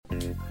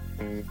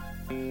Hey.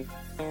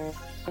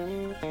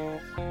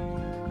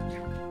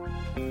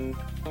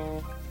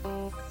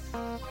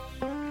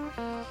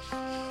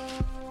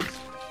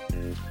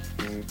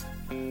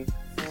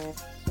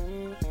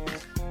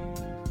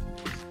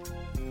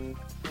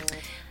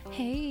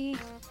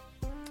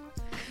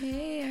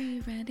 Hey, are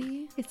you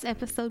ready? It's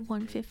episode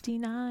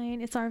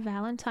 159. It's our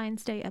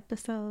Valentine's Day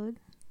episode.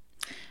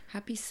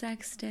 Happy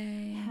Sex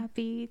Day.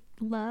 Happy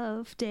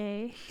Love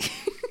Day.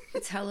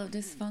 It's hella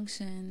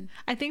dysfunction.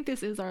 I think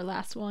this is our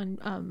last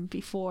one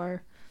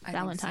before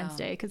Valentine's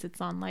Day because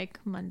it's on like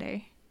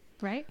Monday,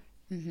 right?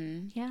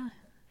 Mm-hmm. Yeah.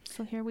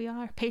 So here we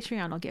are.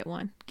 Patreon will get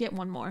one. Get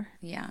one more.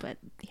 Yeah. But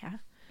yeah.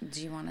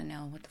 Do you want to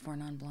know what the 4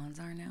 non-blondes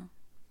are now?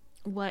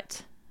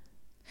 What?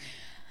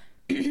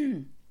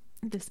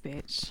 This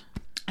bitch.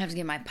 I have to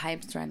get my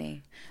pipes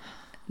ready.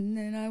 And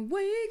then I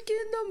wake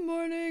in the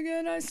morning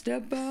and I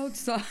step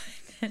outside.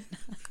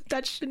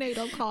 That's Sinead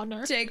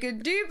O'Connor. Take a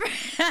deep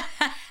breath.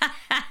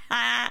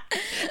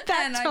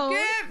 That and tone.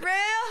 I get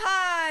real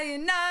high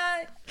and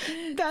I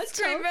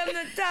scream from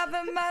the top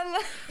of my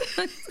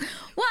lungs.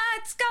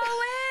 What's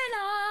going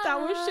on? That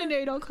was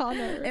Sinead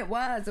O'Connor. It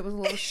was a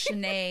little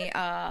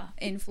Sinead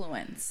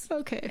influence.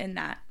 Okay. In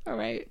that. All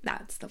right.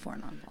 That's the 4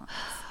 non-blondes.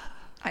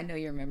 I know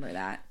you remember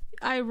that.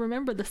 I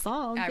remember the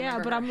song, I yeah,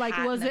 remember but I'm her like,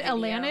 hat was in it the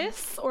video.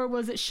 Alanis or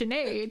was it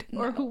Sinead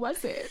or who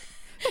was it?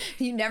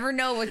 You never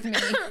know with me.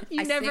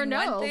 You I never sing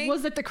one know. thing.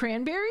 Was it the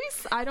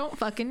Cranberries? I don't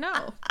fucking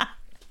know.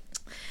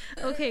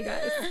 Okay,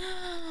 guys.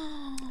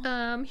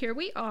 Here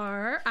we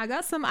are. I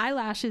got some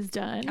eyelashes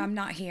done. I'm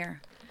not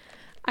here.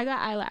 I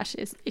got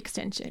eyelashes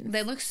extensions.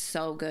 They look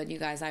so good, you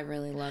guys. I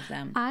really love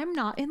them. I'm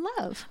not in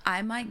love.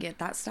 I might get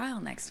that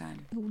style next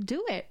time.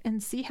 Do it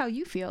and see how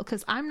you feel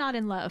because I'm not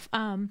in love.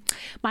 My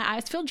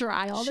eyes feel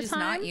dry all the She's time.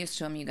 not used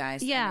to them, you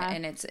guys. Yeah.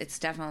 And it's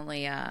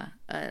definitely a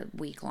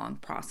week-long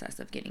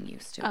process of getting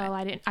used to Oh,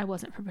 it. I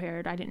wasn't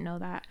prepared. I didn't know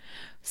that.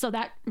 So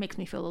that makes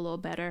me feel a little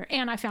better.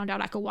 And I found out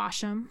I could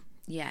wash them.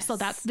 Yes. So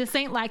this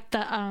ain't like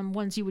the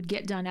ones you would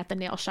get done at the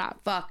nail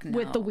shop. Fuck no.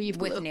 With the weave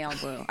glue. With nail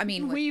glue. I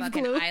mean, with Weave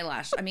fucking glue.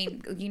 eyelash. I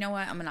mean, you know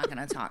what? I'm not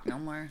going to talk no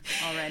more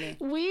already.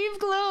 Weave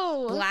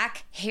glue.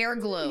 Black hair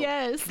glue.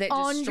 Yes. That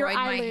on your destroyed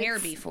my eyelids. hair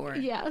before.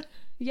 Yeah.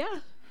 Yeah.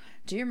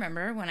 Do you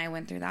remember when I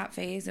went through that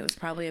phase? It was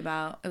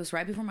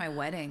right before my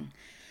wedding.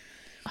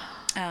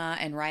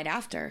 And right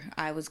after,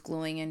 I was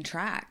gluing in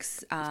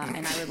tracks.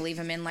 And I would leave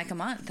them in like a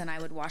month. And I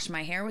would wash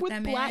my hair with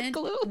them black in.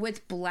 glue?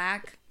 With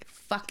black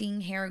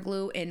fucking hair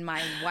glue in my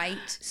white,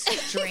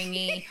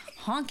 stringy,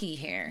 honky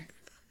hair.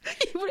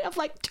 You would have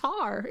like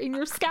tar in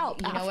your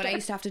scalp. You know what I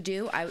used to have to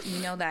do? How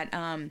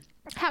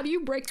do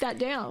you break that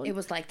down? It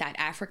was like that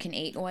African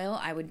 8 oil.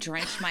 I would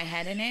drench my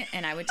head in it.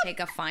 And I would take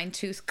a fine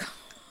tooth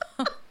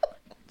comb.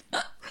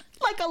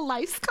 Like a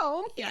lice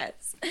comb?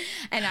 Yes.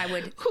 And I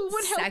would Who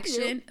would help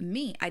section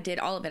me. I did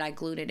all of it. I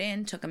glued it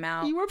in, took them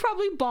out. You were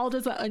probably bald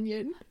as an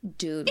onion.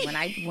 Dude, when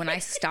I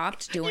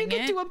stopped You doing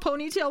could it, do a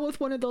ponytail with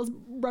one of those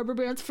rubber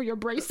bands for your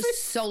braces.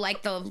 so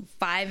like the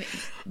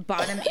 5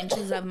 bottom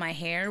inches of my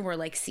hair were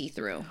like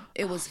see-through.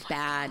 It was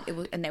bad.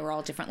 And they were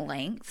all different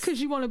lengths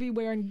Because you want to be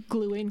wearing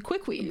glue in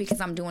quick weave.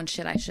 because I'm doing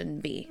shit I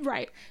shouldn't be.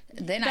 Right.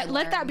 Then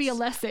Let that be a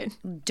lesson.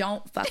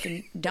 Don't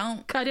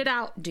Cut it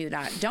out. do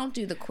that. Don't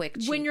do the quick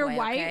cheap When you're way,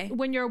 white, okay?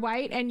 when you're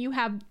white and you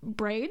have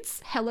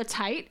braids hella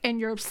tight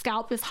and your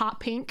scalp is hot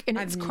pink and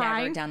it's I've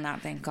crying never done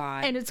that, thank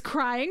God. and it's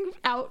crying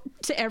out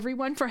to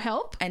everyone for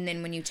help. And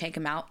then when you take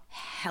them out,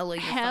 hella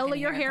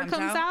Your hair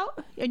comes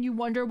out and you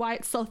wonder why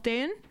it's so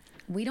thin.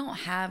 We don't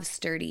have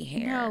sturdy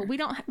hair. No, we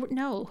don't.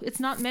 No,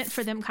 it's not meant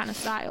for them kind of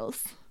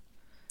styles.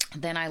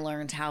 Then I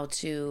learned how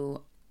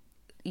to,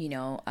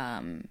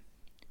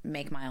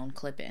 make my own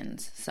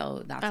clip-ins.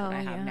 So that's what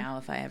I have now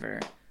if I ever,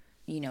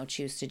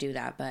 choose to do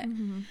that. But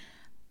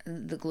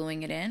the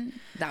gluing it in,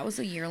 that was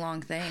a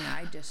year-long thing.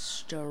 I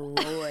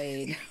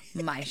destroyed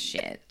my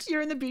shit.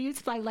 You're in the beauty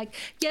supply like,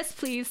 yes,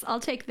 please, I'll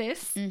take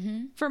this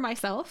for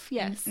myself.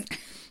 Yes.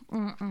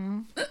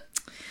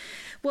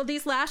 Well,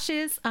 these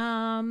lashes,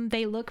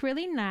 they look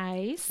really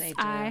nice. They do.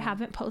 I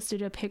haven't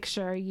posted a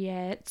picture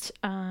yet,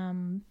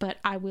 but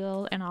I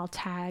will, and I'll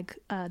tag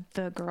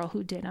the girl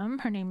who did them.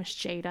 Her name is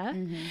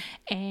Jada,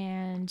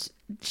 and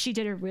she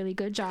did a really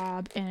good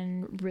job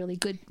and really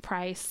good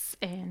price.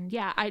 And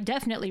yeah, I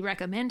definitely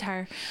recommend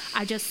her.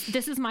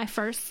 This is my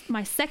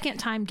second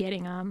time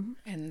getting them.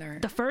 And they're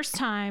The first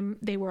time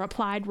they were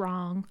applied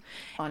wrong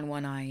on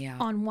one eye, yeah.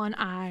 on one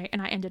eye,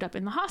 and I ended up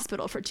in the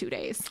hospital for 2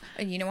 days.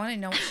 And you know what? I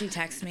know what she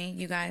texted me,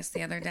 you guys,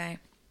 the other day.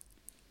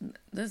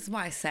 This is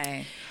why I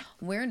say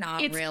we're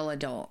not real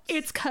adults.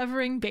 It's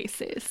covering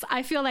bases.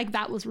 I feel like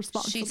that was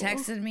responsible. She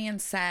texted me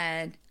and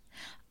said,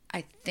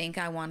 I think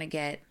I want to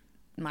get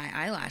my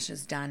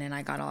eyelashes done. And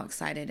I got all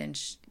excited and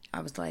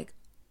I was like,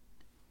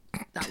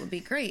 that would be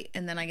great.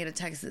 And then I get a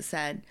text that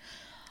said,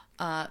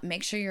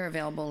 make sure you're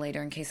available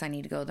later in case I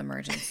need to go to the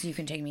emergency. You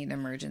can take me to the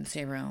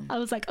emergency room. I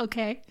was like,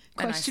 okay, And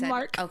I question said,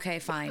 mark. Okay,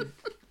 fine.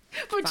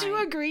 But you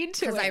agreed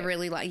to it. Because I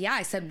really like,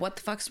 I said, what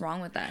the fuck's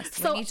wrong with us?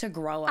 So we need to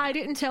grow up. I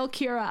didn't tell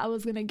Kira I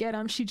was going to get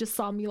them. She just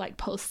saw me like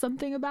post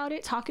something about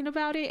it, talking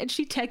about it. And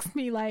she texted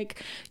me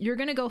like, you're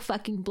going to go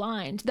fucking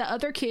blind. The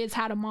other kids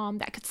had a mom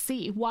that could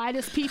see. Why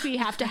does Pee-Pee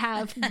have to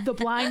have the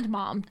blind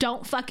mom?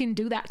 Don't fucking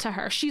do that to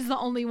her. She's the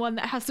only one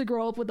that has to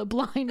grow up with a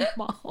blind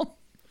mom.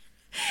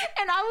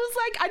 And I was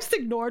like, I just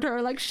ignored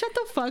her. Like, shut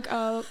the fuck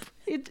up.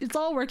 It's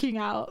all working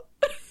out.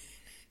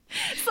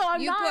 So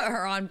I'm you put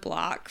her on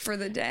block for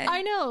the day.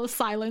 I know,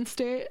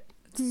 silenced it.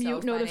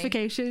 Mute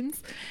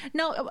notifications.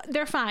 No,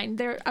 they're fine.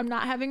 I'm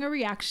not having a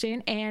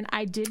reaction, and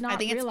I did not. I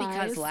think realize... it's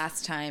because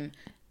last time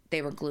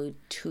they were glued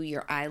to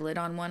your eyelid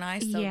on one eye,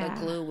 so the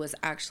glue was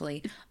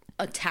actually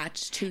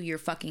attached to your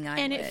fucking eyelid,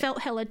 and it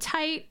felt hella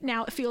tight.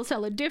 Now it feels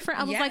hella different.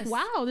 I was like,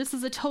 wow, this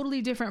is a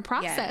totally different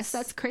process. Yes.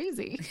 That's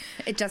crazy.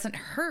 It doesn't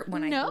hurt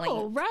when I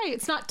blink. Right,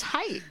 it's not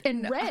tight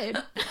and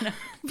red. No.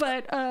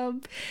 But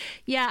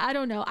I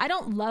don't know, I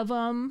don't love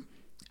them,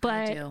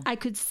 but I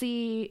could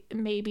see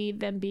maybe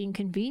them being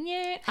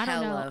convenient. I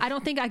don't know. I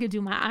don't think I could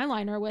do my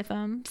eyeliner with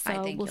them,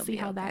 so we'll see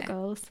how that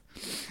goes.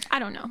 I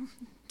don't know.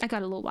 I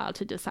got a little while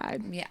to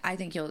decide. Yeah, I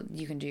think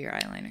you can do your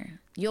eyeliner.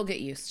 You'll get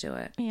used to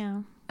it.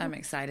 Yeah. I'm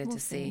excited to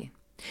see.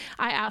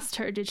 I asked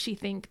her, did she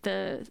think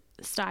the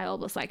style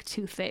was like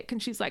too thick?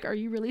 And she's like, are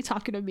you really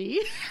talking to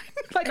me?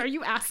 Like, are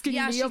you asking me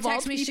of all people? Yeah,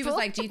 she texted me. She was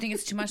like, do you think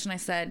it's too much? And I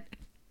said,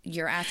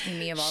 you're asking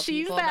me of all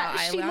people about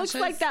eyelashes? She looks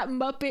like that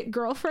Muppet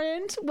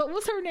girlfriend. What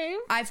was her name?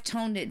 I've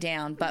toned it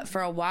down, but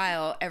for a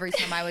while, every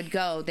time I would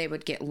go, they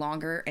would get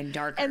longer and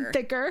darker. And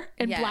thicker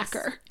and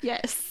blacker.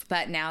 Yes.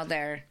 But now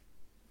they're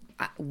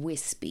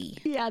wispy.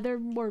 Yeah, they're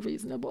more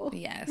reasonable.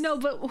 Yes. No,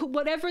 but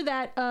whatever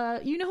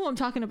that you know who I'm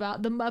talking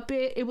about, the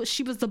Muppet,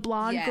 she was the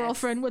blonde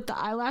girlfriend with the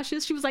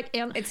eyelashes. She was like,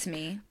 it's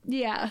me.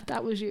 Yeah,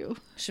 that was you.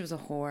 She was a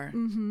whore.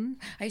 Mm-hmm.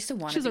 I used to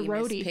want to be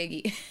Miss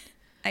Piggy.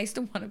 I used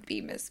to want to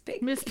be Miss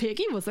Piggy. Miss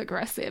Piggy was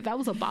aggressive. That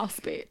was a boss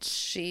bitch.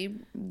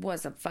 She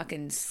was a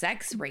fucking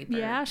sex raper.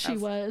 Yeah, she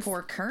was.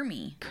 Poor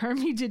Kermie.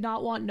 Kermie did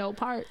not want no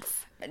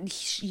parts.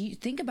 You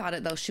think about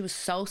it though, she was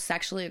so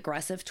sexually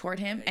aggressive toward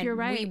him, and you're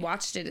right. We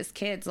watched it as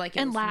kids like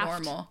it was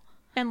normal.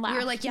 And laughed. We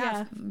were like,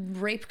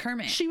 rape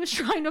Kermit. She was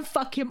trying to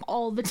fuck him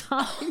all the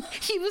time.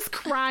 He was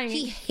crying.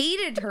 He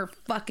hated her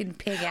fucking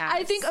pig ass.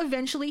 I think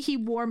eventually he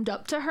warmed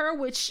up to her,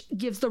 which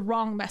gives the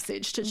wrong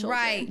message to children.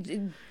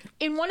 Right.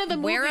 In one of the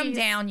movies, wear him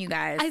down, you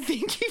guys. I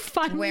think he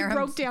finally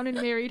broke down and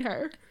married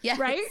her. Yes.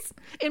 Right?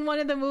 In one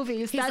of the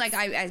movies. He's like,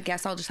 I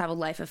guess I'll just have a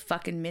life of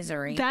fucking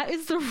misery. That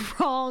is the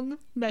wrong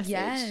message.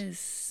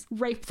 Yes.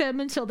 Rape them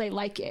until they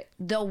like it.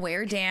 They'll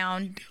wear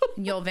down.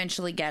 You'll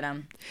eventually get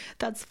them.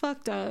 That's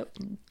fucked up.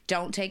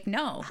 Don't take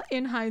no.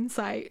 In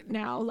hindsight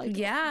now,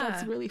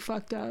 that's really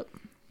fucked up.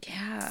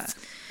 Yeah.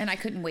 And I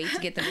couldn't wait to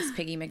get the Miss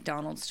Piggy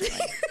McDonald's toy.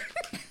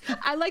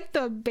 I like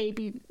the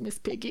baby Miss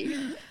Piggy.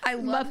 I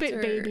loved Muppet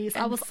her. Babies.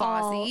 And I was Fozzie.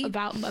 all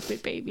about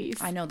Muppet Babies.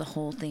 I know the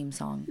whole theme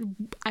song.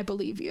 I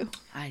believe you.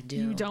 I do.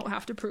 You don't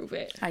have to prove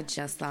it. I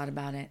just thought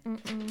about it.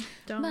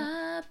 Don't.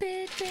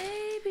 Muppet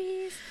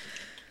Babies.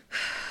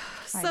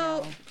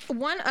 So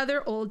one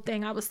other old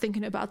thing I was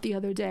thinking about the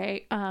other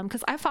day,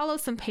 because I follow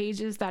some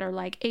pages that are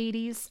like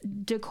 80s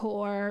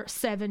decor,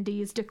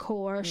 70s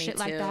decor, shit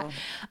like that.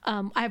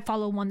 I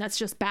follow one that's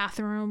just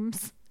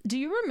bathrooms. Do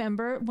you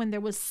remember when there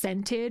was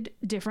scented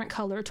different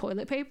color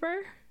toilet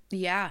paper?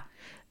 Yeah.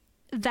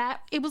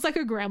 That it was like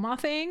a grandma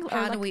thing.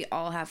 How do we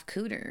all have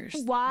cooters?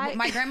 Why? Well,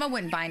 my grandma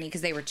wouldn't buy any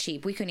because they were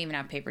cheap. We couldn't even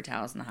have paper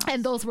towels in the house.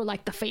 And those were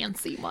like the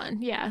fancy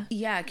one. Yeah.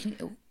 Yeah.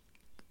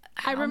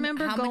 I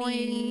remember how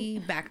many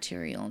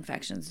bacterial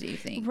infections do you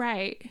think?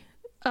 Right.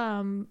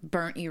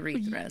 Burnt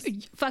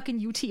urethras. Fucking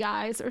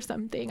UTIs or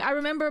something. I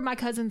remember my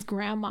cousin's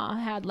grandma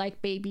had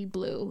like baby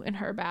blue in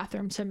her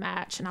bathroom to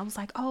match. And I was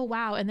like, oh,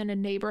 wow. And then a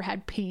neighbor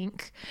had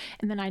pink.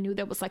 And then I knew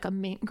there was like a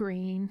mint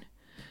green.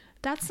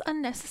 That's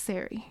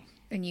unnecessary.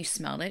 And you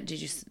smelled it?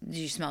 Did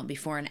you smell it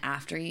before and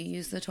after you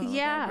used the toilet paper?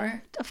 Yeah,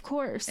 of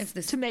course.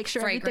 To make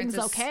sure everything's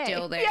okay.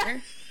 Still there. Yeah.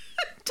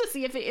 To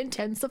see if it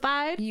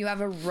intensified. You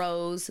have a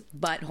rose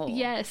butthole.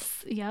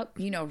 Yes. Yep.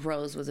 You know,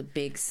 rose was a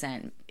big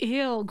scent.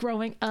 Ew.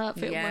 Growing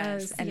up, it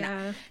was.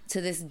 And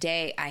to this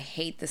day, I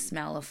hate the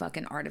smell of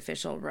fucking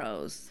artificial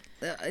rose.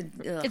 Ugh.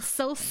 It's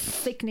so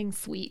sickening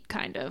sweet,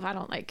 kind of. I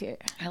don't like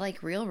it. I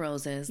like real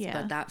roses,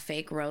 but that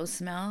fake rose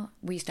smell.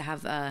 We used to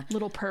have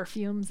little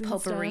perfumes and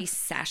potpourri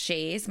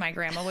sachets my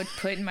grandma would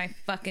put in my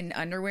fucking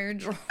underwear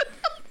drawer.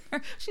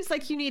 She's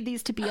like, you need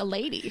these to be a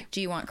lady. Do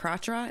you want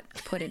crotch rot?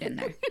 Put it in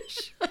there.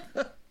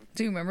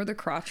 Do you remember the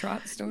crotch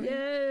rot story?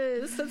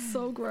 Yes, that's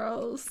so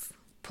gross.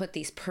 Put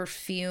these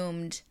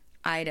perfumed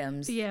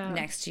items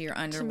next to your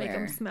underwear. To make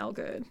them smell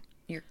good.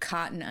 Your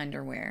cotton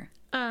underwear.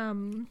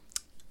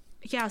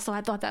 Yeah, so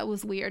I thought that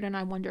was weird, and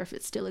I wonder if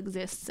it still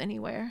exists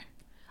anywhere.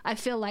 I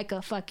feel like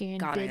a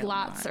fucking Big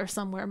Lots or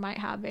somewhere might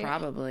have it.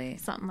 Probably.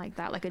 Something like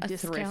that, like a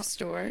discount thrift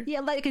store. Yeah,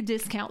 like a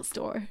discount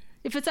store.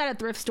 If it's at a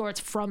thrift store, it's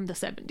from the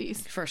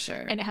 70s. For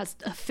sure. And it has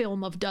a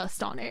film of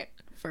dust on it.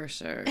 For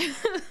sure.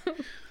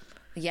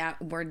 Yeah,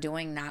 we're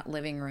doing that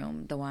living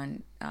room, the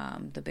one,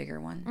 the bigger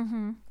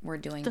one. We're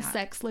doing The that.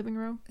 sex living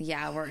room.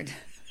 Yeah,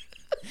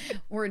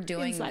 we're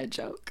doing Inside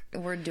joke.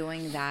 We're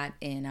doing that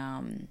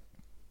in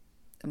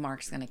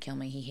Mark's gonna kill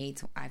me. He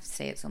hates I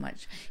say it so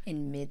much,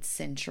 in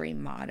mid-century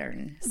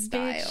modern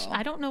style. Bitch,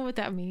 I don't know what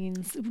that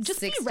means.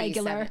 Just be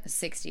regular.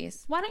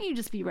 60s. Why don't you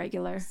just be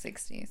regular?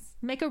 60s.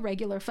 Make a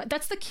regular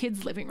that's the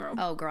kids' living room.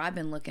 Oh, girl, I've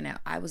been looking at.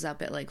 I was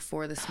up at like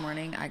 4 this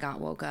morning. I got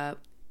woke up.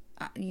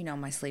 You know,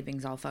 my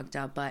sleeping's all fucked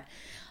up, but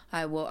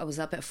I was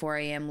up at 4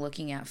 a.m.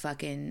 looking at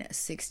fucking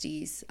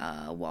 60s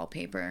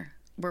wallpaper.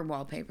 We're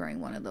wallpapering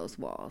one of those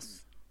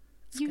walls.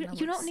 You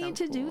don't need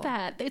to do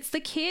that. It's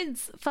the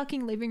kids'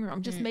 fucking living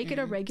room. Just make it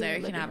a regular There,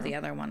 you can have living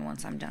room. the other one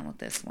once I'm done with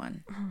this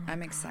one.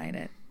 I'm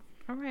excited.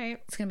 All right.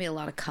 It's gonna be a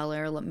lot of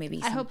color.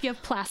 Maybe I hope you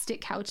have plastic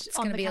couch. it's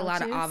gonna be a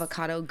lot of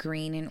avocado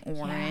green and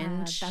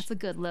orange. Yeah, that's a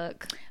good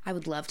look. I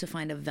would love to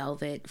find a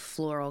velvet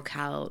floral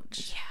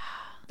couch.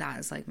 Yeah, that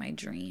is like my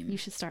dream. You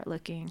should start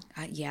looking.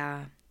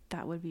 Yeah,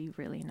 That would be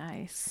really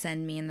nice.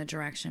 send me in the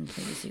direction,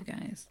 please, you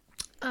guys.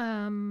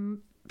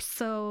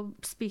 So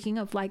speaking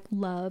of like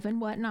love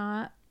and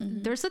whatnot,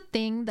 there's a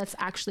thing that's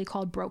actually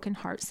called broken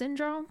heart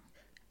syndrome.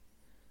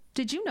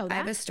 Did you know that? I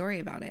have a story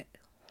about it.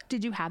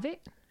 Did you have it?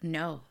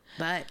 No,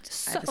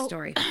 but I have a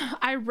story.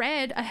 I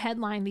read a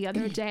headline the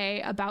other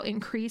day about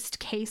increased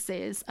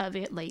cases of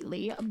it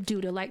lately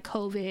due to like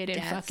COVID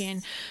and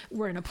fucking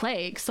we're in a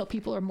plague, so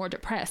people are more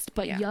depressed.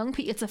 But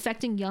it's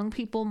affecting young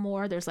people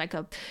more. There's like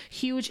a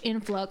huge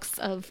influx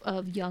of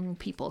young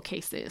people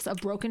cases of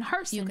broken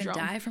heart syndrome. You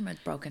can die from a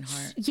broken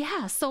heart.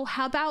 Yeah. So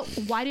how about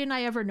why didn't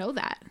I ever know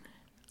that?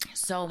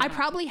 So I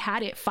probably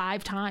had it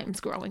 5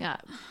 times growing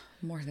up.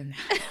 more than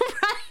that.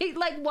 Right?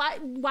 Like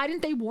why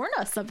didn't they warn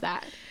us of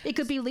that? It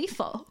could be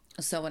lethal.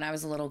 So when I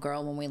was a little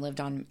girl, when we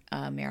lived on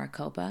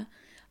Maricopa,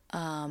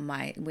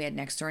 we had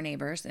next door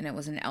neighbors, and it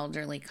was an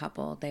elderly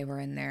couple. They were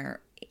in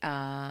their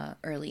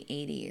early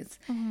 80s,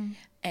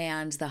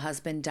 and the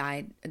husband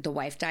died. The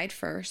wife died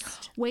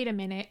first. Wait a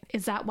minute.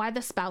 Is that why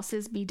the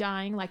spouses be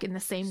dying like in the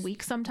same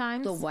week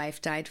sometimes? The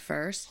wife died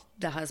first.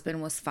 The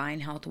husband was fine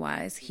health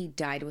wise. He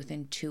died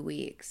within 2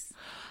 weeks.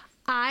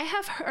 I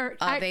have heard.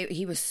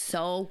 He was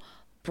so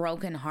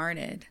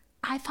brokenhearted.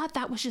 I thought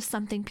that was just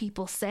something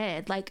people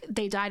said, like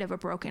they died of a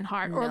broken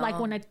heart, or like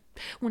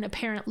when a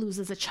parent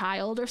loses a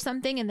child or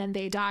something, and then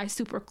they die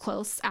super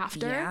close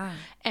after,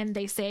 and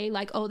they say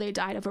like, oh, they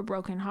died of a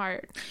broken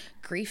heart.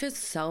 Grief is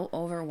so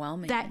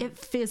overwhelming that it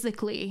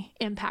physically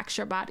impacts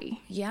your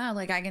body. Yeah,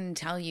 like I can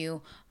tell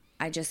you,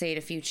 I just ate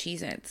a few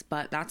Cheez-Its,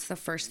 but that's the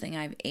first thing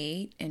I've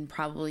ate in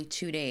probably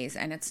 2 days,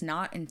 and it's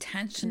not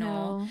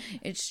intentional. No.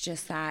 It's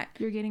just that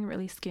you're getting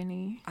really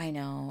skinny. I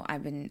know.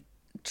 I've been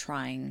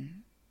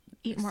trying.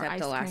 Eat more ice cream.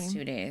 Except the last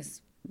 2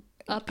 days.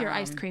 Up your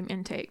ice cream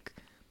intake.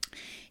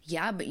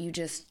 Yeah, but you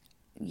just,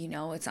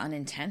 it's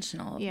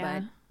unintentional.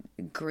 Yeah.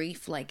 But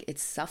grief, like, it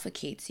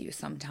suffocates you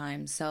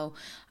sometimes. So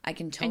I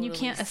can totally And you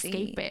can't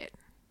escape it,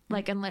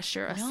 like, unless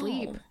you're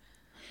asleep.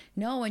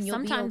 No, and you'll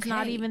sometimes be okay.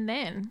 Not even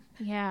then.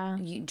 Yeah.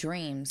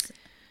 Dreams.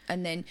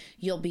 And then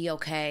you'll be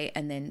okay,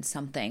 and then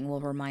something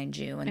will remind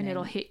you. And then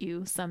it'll hit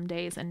you some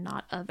days and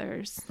not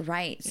others.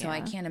 Right. So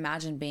I can't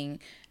imagine being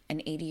an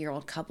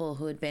 80-year-old couple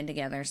who had been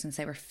together since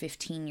they were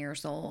 15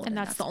 years old. And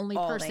that's the only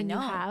person you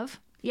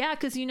have. Yeah,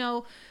 because,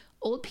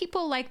 old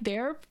people, like,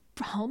 their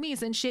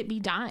homies and shit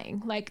be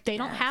dying. Like, they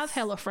don't have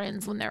hella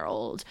friends when they're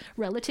old.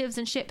 Relatives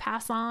and shit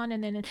pass on.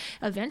 And then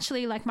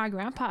eventually, like my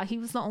grandpa, he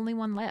was the only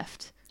one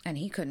left. And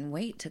he couldn't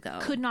wait to go.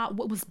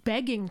 Was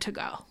begging to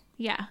go.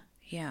 Yeah.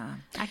 Yeah.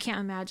 I can't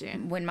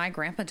imagine. When my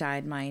grandpa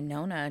died, my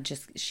Nona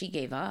she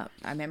gave up.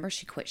 I remember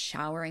she quit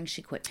showering.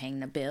 She quit paying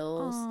the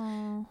bills.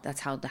 Aww.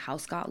 That's how the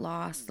house got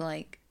lost.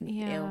 Like,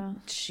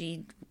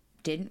 she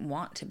didn't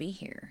want to be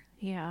here.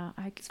 Yeah,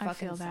 I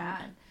feel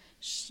that.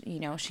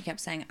 She kept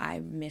saying, I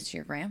miss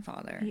your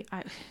grandfather.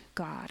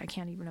 God, I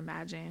can't even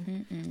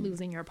imagine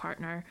losing your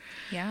partner.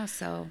 Yeah,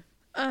 so...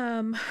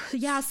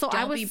 so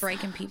don't be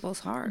breaking people's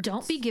hearts.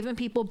 Don't be giving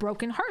people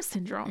broken heart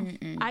syndrome.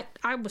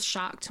 I was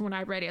shocked when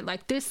I read it.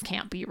 Like, this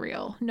can't be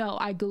real. No,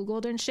 I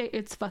Googled and shit.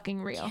 It's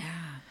fucking real. Yeah.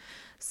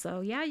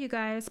 So yeah, you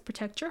guys,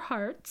 protect your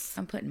hearts.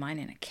 I'm putting mine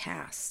in a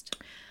cast.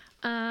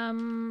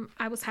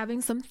 I was having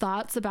some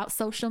thoughts about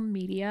social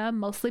media,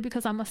 mostly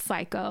because I'm a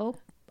psycho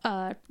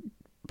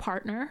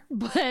partner,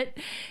 but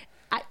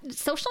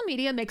social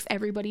media makes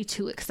everybody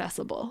too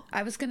accessible.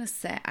 I was gonna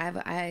say,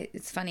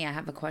 it's funny. I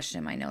have a question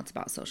in my notes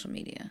about social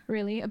media.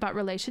 Really, about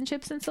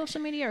relationships and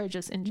social media, or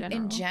just in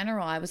general? In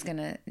general, I was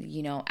gonna,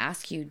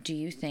 ask you. Do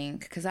you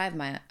think? Because I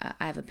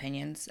have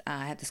opinions.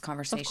 I had this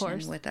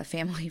conversation with a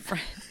family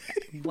friend.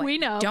 We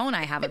know. Don't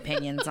I have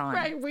opinions on?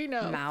 Right, we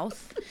know.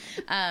 Mouth.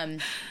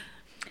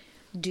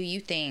 Do you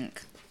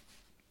think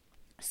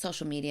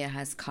social media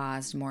has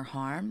caused more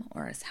harm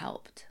or has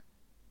helped?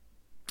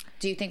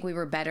 Do you think we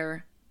were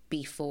better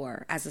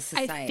before as a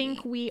society? I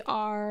think we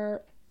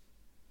are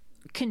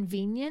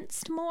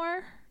convenienced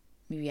more.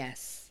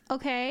 Yes.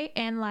 Okay.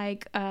 And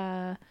like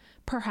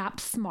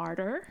perhaps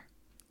smarter.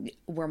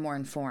 We're more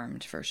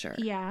informed for sure.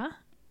 Yeah.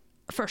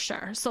 for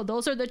sure. So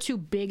those are the two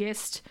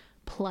biggest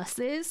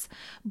pluses,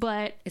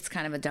 but It's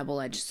kind of a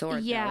double-edged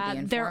sword. yeah,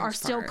 though, the there are informed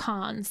still part.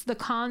 cons. The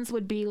cons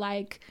would be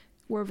like,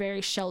 we're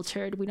very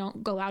sheltered. We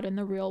don't go out in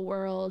the real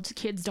world.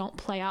 Kids don't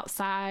play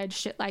outside,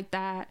 shit like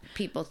that.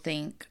 People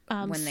think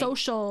when they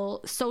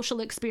Social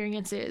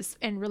experiences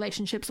and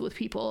relationships with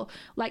people.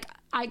 Like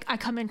I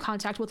come in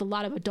contact with a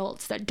lot of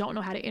adults that don't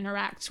know how to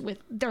interact with.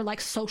 They're like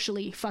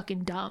socially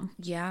fucking dumb.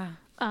 yeah.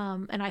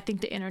 And I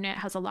think the internet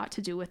has a lot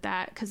to do with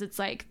that, because it's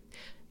like,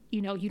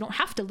 you know, you don't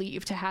have to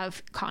leave to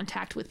have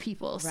contact with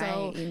people. Right.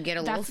 So You can get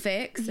a little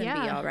fix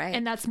and be all right.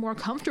 And that's more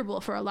comfortable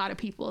for a lot of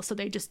people. So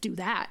they just do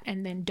that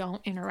and then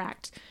don't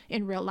interact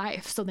in real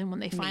life. So then when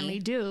they finally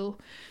do,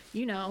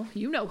 you know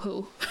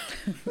who.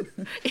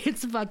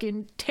 It's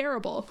fucking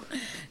terrible.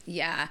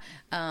 Yeah.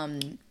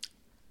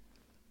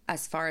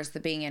 As far as the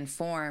being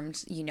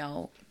informed, you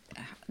know,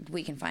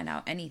 we can find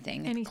out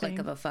anything. At the click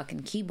of a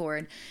fucking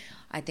keyboard.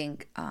 I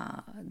think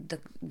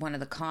one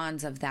of the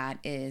cons of that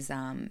is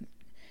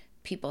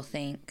people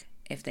think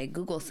if they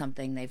Google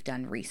something, they've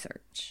done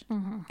research,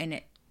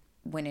 and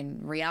when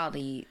in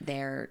reality,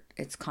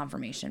 it's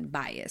confirmation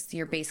bias.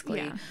 You're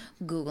basically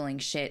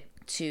Googling shit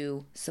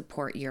to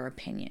support your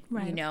opinion.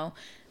 Right. You know,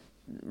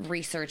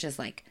 research is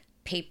like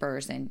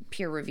papers and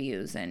peer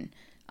reviews and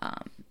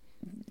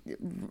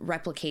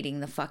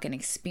replicating the fucking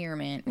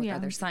experiment with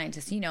other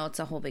scientists. You know, it's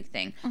a whole big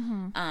thing.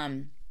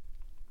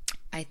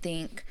 I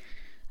think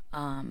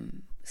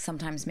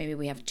sometimes maybe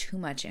we have too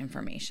much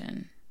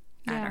information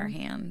at our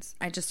hands.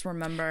 I just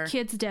remember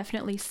Kids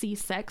definitely see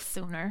sex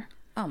sooner.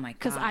 Oh my god!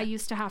 Because I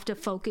used to have to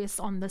focus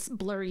on this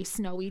blurry,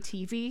 snowy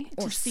TV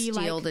or to see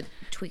steal like the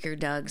Tweaker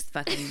Doug's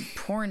fucking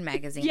porn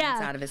magazines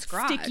out of his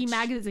garage, sticky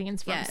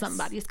magazines from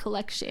somebody's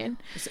collection,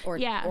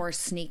 or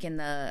sneak in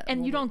the.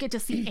 And you don't get to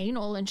see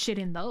anal and shit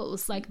in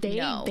those. Like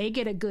they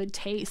get a good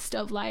taste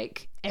of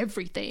like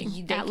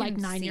everything at like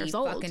 9 years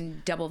old.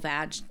 Fucking double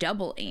vag,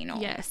 double anal.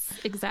 Yes,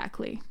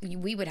 exactly.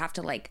 We would have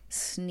to like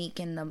sneak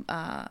in the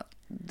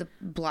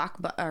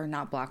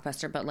not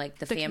Blockbuster, but like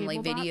the family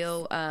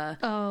video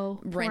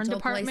rental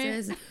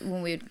places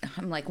when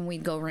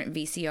we'd go rent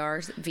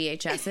VCRs,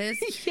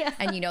 VHSs,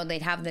 and you know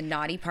they'd have the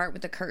naughty part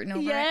with the curtain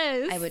over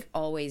it. I would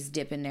always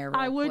dip in there real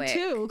quick. I would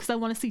too, because I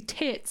want to see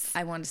tits.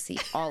 I want to see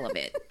all of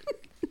it.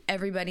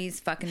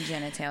 Everybody's fucking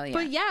genitalia.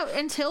 But yeah,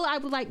 until I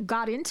like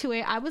got into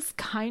it, I was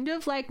kind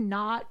of like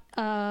not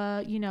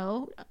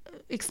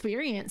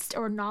experienced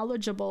or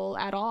knowledgeable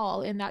at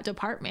all in that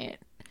department.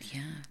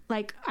 Yeah.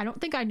 Like, I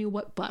don't think I knew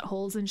what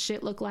buttholes and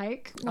shit looked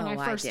like when I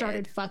first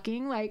started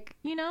fucking. Like,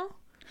 you know?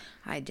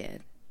 I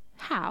did.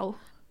 How?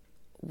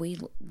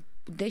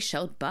 They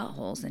showed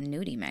buttholes in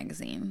nudie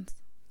magazines.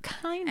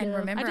 Kind of. And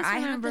remember, I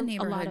had the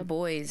neighborhood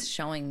boys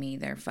showing me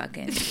their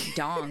fucking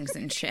dongs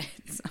and shit.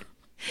 So.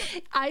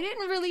 I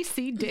didn't really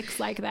see dicks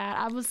like that.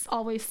 I was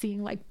always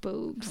seeing like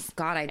boobs.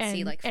 God, I'd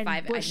see like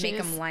 5. Bushes. I'd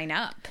make them line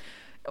up.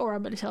 Or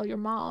I'm going to tell your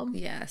mom.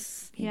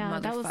 Yes. Yeah,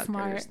 that was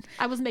smart.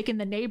 I was making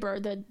the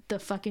neighbor, the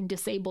fucking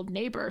disabled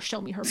neighbor,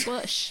 show me her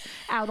bush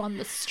out on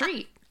the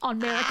street on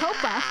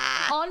Maricopa.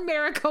 On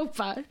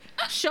Maricopa.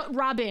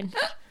 Robin,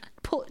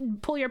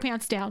 pull your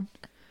pants down.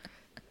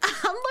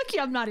 I'm lucky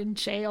I'm not in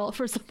jail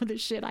for some of the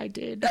shit I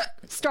did.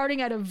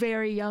 Starting at a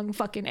very young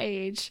fucking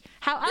age.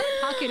 How out of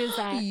pocket is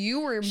that?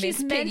 You were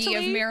Miss Piggy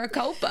of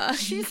Maricopa.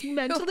 She's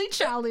mentally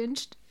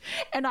challenged.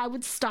 And I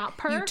would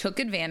stop her. You took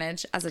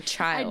advantage as a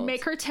child. I'd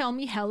make her tell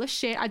me hella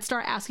shit. I'd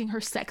start asking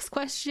her sex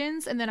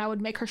questions, and then I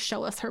would make her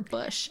show us her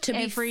bush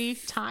every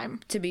time.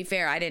 To be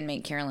fair, I didn't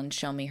make Carolyn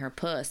show me her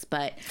puss,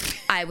 but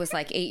I was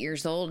like 8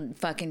 years old and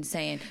fucking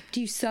saying,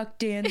 "Do you suck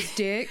Dan's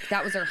dick?"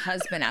 That was her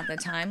husband at the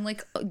time.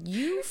 Like,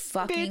 you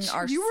fucking Bitch,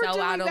 are you were so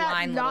doing out of that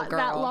line, not little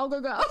girl. That long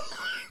ago.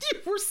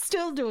 You were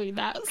still doing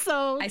that.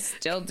 So I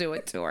still do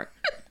it to her.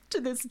 To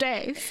this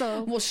day.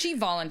 So well, she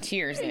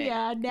volunteers it.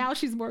 Yeah, now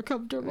she's more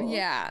comfortable.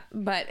 Yeah,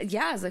 but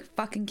yeah, as a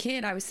fucking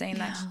kid, I was saying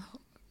that.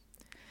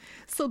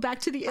 So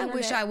back to the internet. I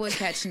wish I would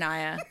catch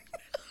Naya.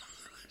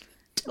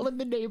 Telling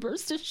the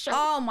neighbors to show.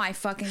 Oh my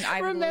fucking! I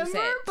remember,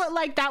 but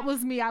like that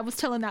was me. I was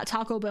telling that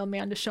Taco Bell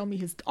man to show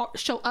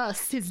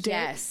us his dick.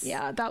 Yes.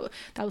 Yeah, that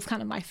was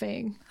kind of my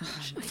thing.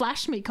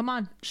 Flash me, come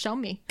on, show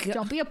me.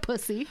 Don't be a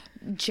pussy.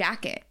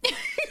 Jack it.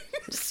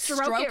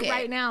 Stroke it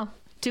right now.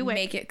 Do it.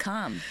 Make it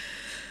come.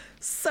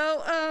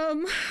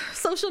 So,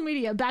 social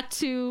media, back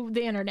to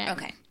the internet.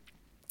 Okay.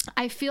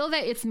 I feel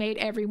that it's made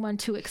everyone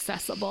too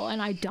accessible, and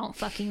I don't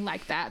fucking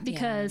like that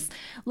because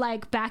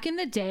like back in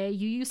the day,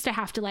 you used to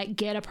have to like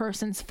get a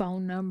person's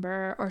phone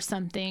number or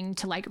something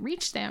to like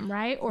reach them,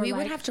 right? Or we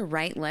would have to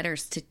write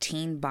letters to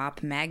Teen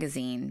Bop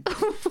magazine,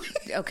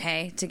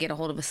 okay, to get a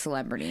hold of a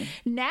celebrity.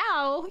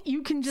 Now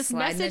you can just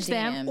message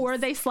them or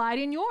they slide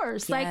in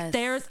yours. Yes.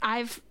 Like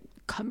I've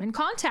come in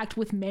contact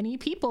with many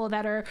people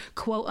that are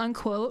quote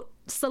unquote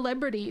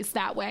celebrities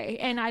that way,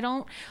 and I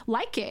don't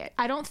like it.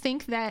 I don't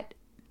think that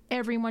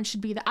everyone should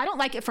be that. I don't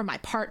like it for my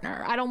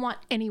partner. I don't want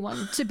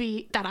anyone to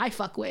be that I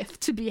fuck with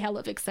to be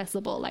hella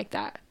accessible like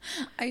that.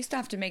 I used to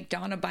have to make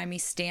Donna buy me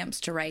stamps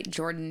to write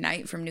Jordan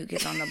Knight from New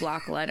Kids on the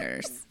Block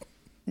letters.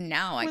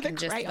 now I With a can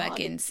just crayon.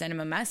 fucking send him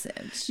a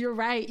message. You're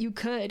right. You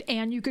could.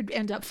 And you could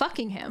end up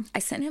fucking him. I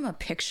sent him a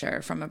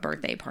picture from a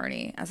birthday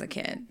party as a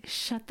kid.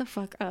 Shut the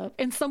fuck up.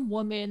 And some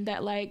woman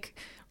that like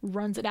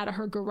runs it out of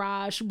her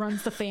garage,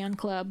 runs the fan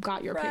club,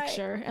 got your Right.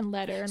 picture and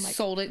letter and like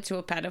Sold it to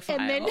a pedophile.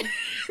 and then and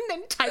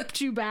then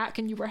typed you back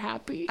and you were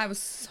happy. I was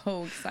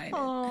so excited.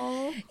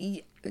 Oh.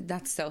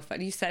 That's so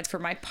funny. You said for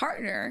my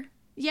partner.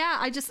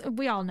 Yeah,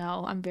 we all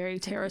know I'm very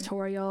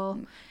territorial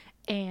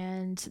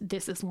and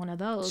this is one of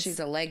those. She's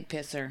a leg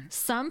pisser.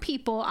 Some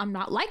people I'm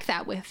not like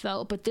that with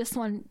though, but this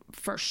one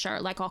for sure,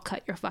 like I'll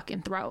cut your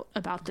fucking throat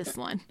about this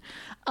one.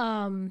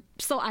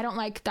 So I don't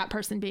like that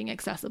person being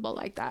accessible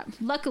like that.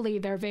 Luckily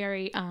they're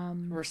very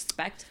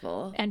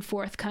Respectful. and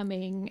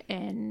forthcoming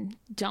and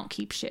don't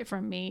keep shit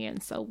from me,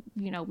 and so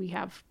we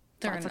have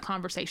lots of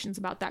conversations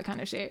about that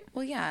kind of shit.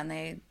 Well, yeah,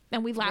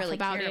 and We laugh really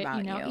about cared it,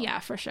 about you. Yeah,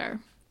 for sure.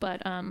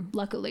 But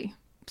luckily,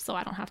 so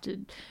I don't have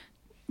to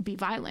be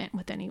violent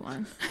with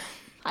anyone.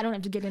 I don't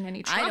have to get in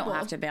any trouble. I don't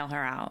have to bail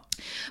her out.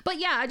 But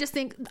yeah, I just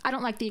think I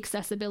don't like the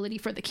accessibility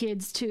for the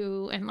kids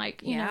too, and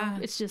like you know,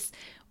 it's just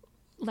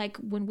like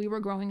when we were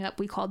growing up,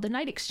 we called the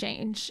night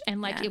exchange,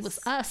 and like it was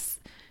us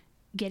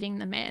getting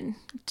the men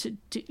to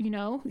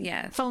do,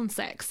 phone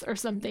sex or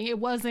something. It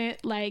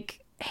wasn't like,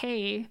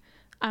 hey,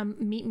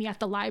 meet me at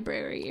the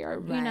library,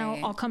 or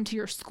I'll come to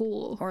your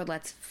school, or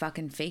let's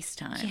fucking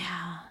FaceTime.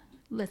 Yeah,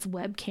 let's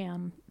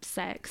webcam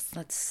sex.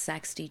 Let's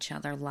sext each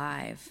other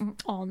live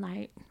all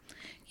night.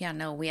 Yeah,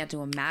 no, we had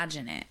to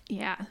imagine it.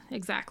 Yeah,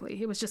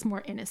 exactly. It was just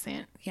more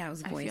innocent. Yeah, it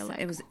was I feel like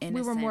it was innocent.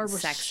 we were more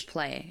sex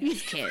play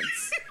as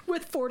kids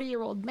with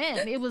 40-year-old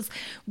men. It was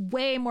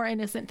way more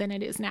innocent than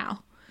it is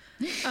now.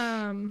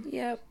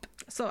 Yep.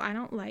 So I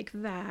don't like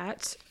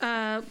that.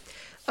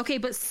 Okay,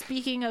 but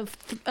speaking of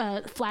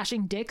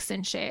flashing dicks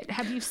and shit,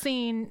 have you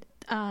seen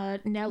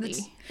Nelly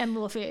and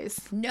Lil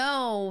Fizz?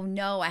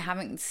 No, I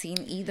haven't seen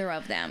either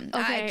of them.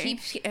 Okay.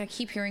 I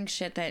keep hearing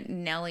shit that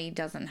Nelly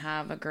doesn't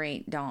have a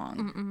great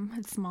dong.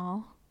 It's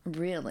small.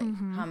 Really?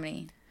 How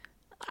many?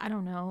 I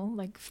don't know,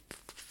 like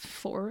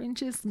 4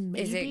 inches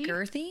maybe. Is it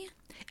girthy?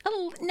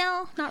 Oh,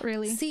 no, not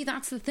really. See,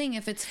 that's the thing.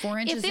 If it's 4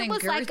 inches If it and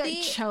was girthy, like a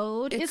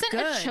chode, it's isn't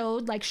good. a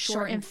chode like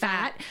short and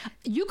fat?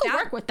 You could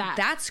work with that.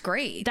 That's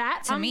great.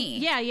 That to me.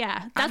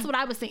 Yeah. That's what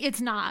I was thinking.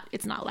 It's not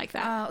like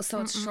that. Oh,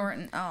 so it's short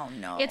and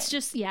no. It's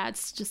just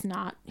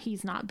not.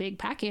 He's not big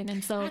packing,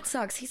 and so that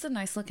sucks. He's a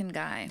nice looking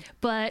guy,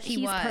 but he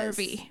he's was.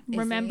 pervy. Is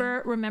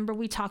Remember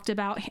we talked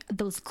about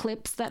those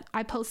clips that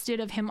I posted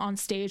of him on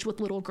stage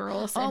with little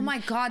girls. Oh and my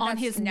god, on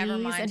his never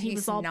knees, mind. and he He's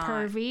was all not,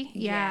 pervy.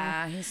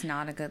 Yeah, he's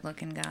not a good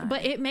looking guy.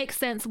 but it makes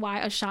sense why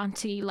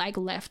Ashanti like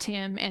left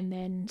him and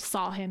then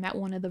saw him at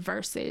one of the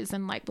verses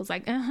and like was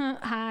like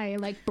hi,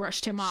 like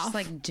brushed him off. Just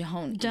like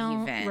don't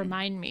even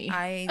remind me.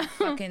 I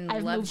fucking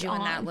I've loved moved you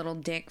and that on. little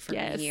dick for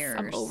Yes, years.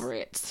 I'm over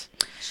it.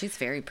 She's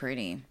very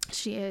pretty.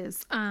 She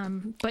is.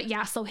 But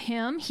yeah, so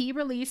he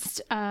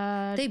released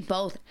They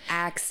both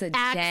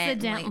accidentally. Well,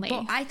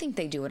 Accidentally. I think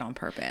they do it on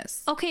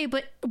purpose. okay,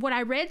 but what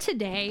I read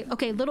today,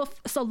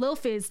 Lil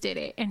Fizz did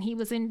it and he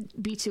was in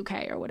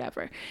B2K or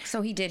whatever.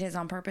 So he did his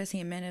on purpose. He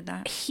admitted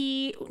that.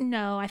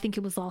 No, I think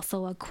it was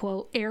also a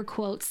quote, air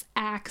quotes,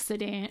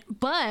 accident,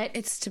 but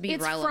It's to be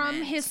it's relevant.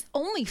 from his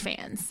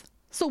OnlyFans.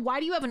 So why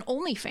do you have an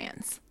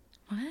OnlyFans?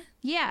 What?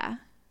 Yeah.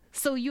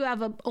 So you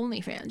have a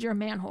OnlyFans. You're a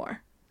man whore.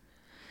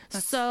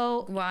 Good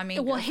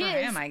for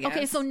him, I guess.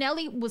 Okay, so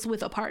Nelly was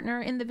with a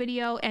partner in the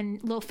video, and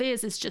Lil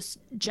Fizz is just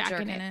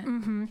jacking it.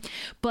 Mm-hmm.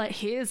 But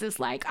his is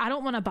like, I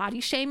don't want to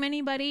body shame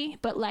anybody,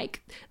 but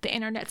like the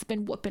internet's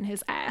been whooping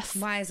his ass.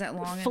 Why is it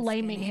long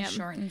flaming and skinny, him?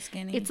 short and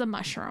skinny? It's a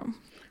mushroom.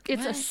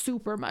 It's a What?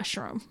 super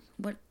mushroom.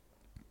 What?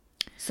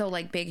 So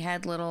like big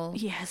head, little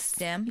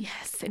stem?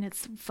 Yes, and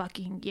it's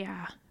fucking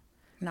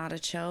Not a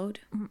chode?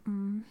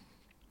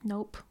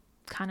 Nope.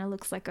 Kind of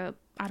looks like I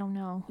don't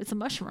know. It's a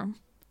mushroom.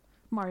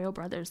 Mario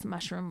Brothers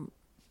mushroom.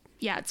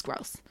 Yeah, it's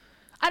gross.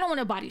 I don't want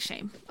to body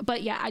shame,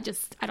 but yeah,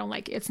 I don't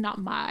like it. It's not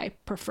my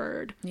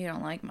preferred. You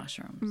don't like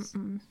mushrooms?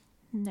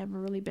 Never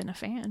really been a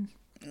fan.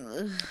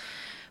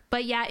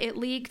 But yeah, it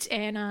leaked,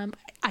 and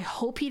I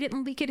hope he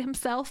didn't leak it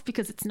himself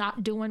because it's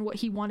not doing what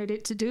he wanted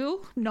it to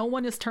do. No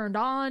one is turned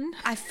on.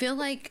 I feel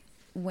like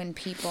when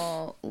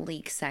people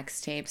leak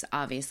sex tapes,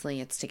 obviously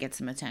it's to get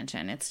some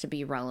attention. It's to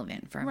be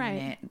relevant for a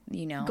minute,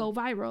 Go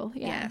viral.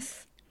 Yeah.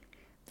 Yes.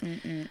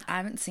 I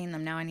haven't seen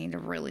them. Now I need to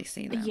really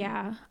see them.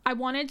 Yeah. I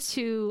wanted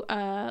to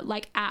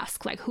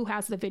ask who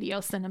has the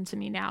video, send them to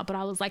me now, but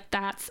I was like,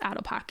 that's out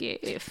of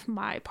pocket if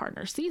my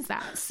partner sees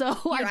that. So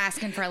You're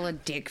asking for a little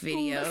dick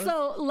video.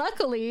 So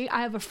luckily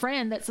I have a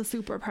friend that's a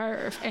super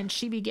perv and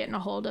she be getting a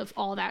hold of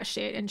all that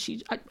shit,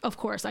 and of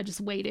course I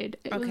just waited.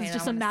 It was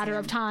just a matter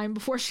of time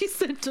before she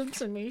sent them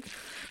to me.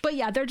 But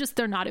yeah,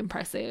 they're not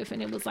impressive,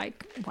 and it was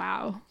like,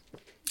 wow.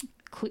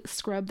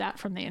 Scrub that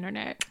from the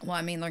internet. Well,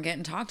 I mean, they're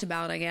getting talked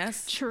about, I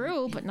guess.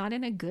 True, but not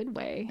in a good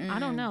way. I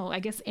don't know. I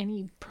guess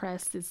any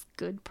press is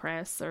good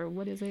press, or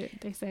what is it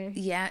they say?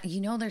 Yeah,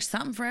 there's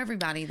something for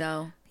everybody,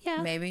 though.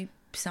 Yeah. Maybe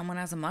someone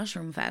has a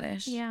mushroom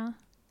fetish. Yeah.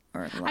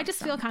 Or I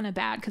just feel kind of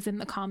bad because in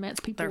the comments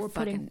people were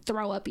putting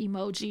throw up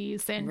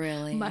emojis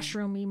and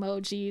mushroom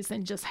emojis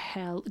and just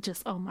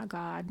oh my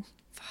God.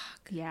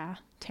 Fuck. Yeah,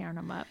 tearing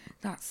them up.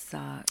 That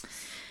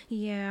sucks.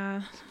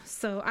 Yeah.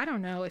 So I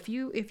don't know if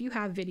you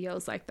have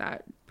videos like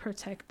that,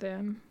 protect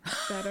them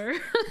better.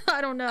 I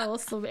don't know,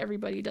 so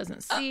everybody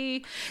doesn't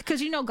see,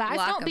 because guys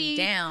don't be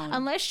down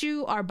unless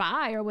you are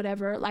bi or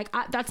whatever. Like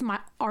that's my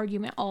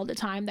argument all the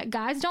time, that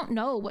guys don't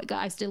know what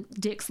guys'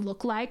 dicks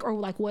look like, or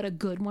like what a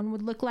good one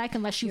would look like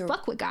unless you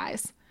fuck with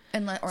guys.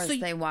 Or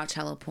they watch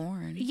hella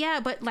porn. Yeah,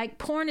 but like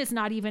porn is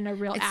not even a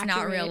real. It's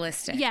not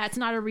realistic. Yeah, it's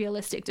not a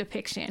realistic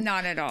depiction.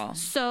 Not at all.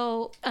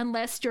 So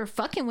unless you're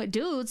fucking with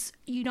dudes,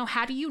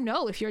 how do you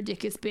know if your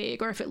dick is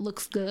big or if it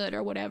looks good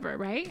or whatever,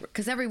 right?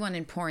 Because everyone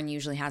in porn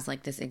usually has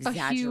like this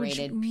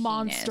exaggerated penis.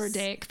 Monster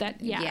dick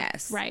that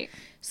yes, right.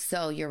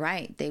 So you're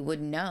right. They would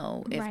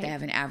know if they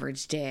have an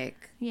average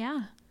dick.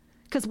 Yeah.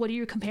 Because what are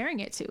you comparing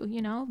it to?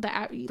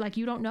 Like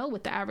you don't know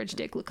what the average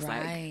dick looks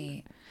like.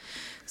 Right.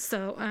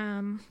 So,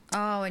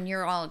 and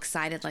you're all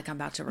excited like I'm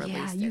about to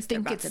release this. They're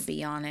about to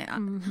be on it.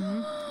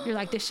 Mm-hmm. You're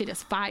like, this shit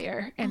is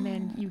fire. And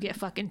then you get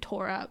fucking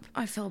tore up.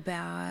 I feel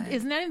bad.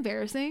 Isn't that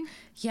embarrassing?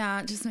 Yeah,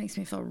 it just makes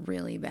me feel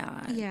really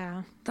bad.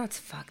 Yeah. That's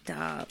fucked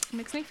up. It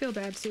makes me feel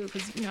bad too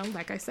because,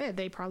 like I said,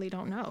 they probably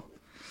don't know.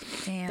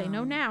 Damn. They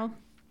know now.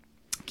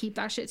 Keep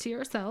that shit to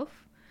yourself.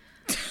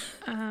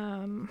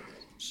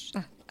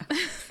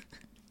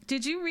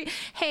 Did you read?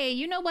 Hey,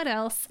 you know what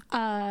else?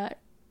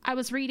 I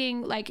was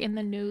reading like in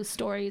the news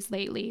stories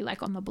lately,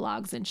 like on the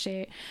blogs and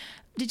shit.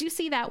 Did you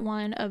see that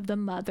one of the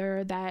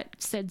mother that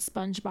said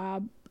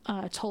SpongeBob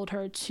told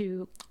her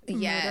to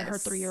murder her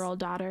 3-year-old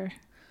daughter?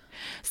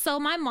 So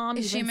my mom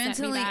is she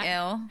mentally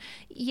ill?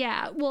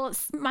 Yeah. Well,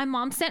 my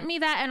mom sent me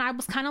that, and I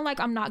was kind of like,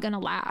 I'm not gonna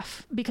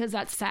laugh because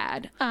that's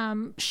sad.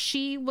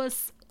 She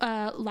was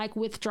like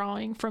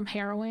withdrawing from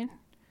heroin.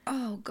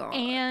 Oh God.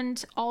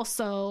 And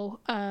also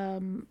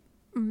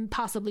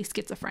possibly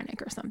schizophrenic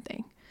or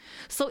something.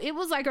 So it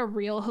was like a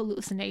real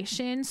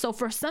hallucination. So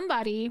for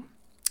somebody,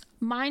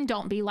 mine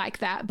don't be like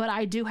that, but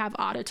I do have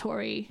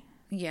auditory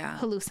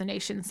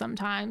hallucinations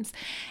sometimes.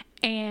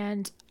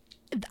 And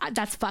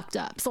that's fucked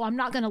up. So I'm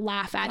not going to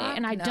laugh at it.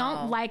 And I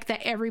don't like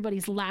that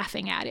everybody's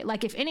laughing at it.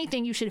 Like, if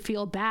anything, you should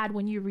feel bad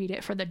when you read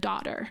it for the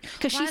daughter.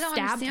 Because she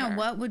stabbed her.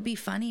 What would be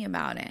funny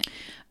about it?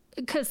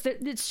 Because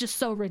it's just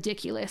so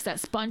ridiculous that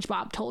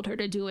SpongeBob told her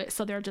to do it,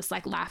 so they're just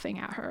like laughing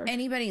at her.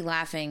 Anybody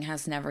laughing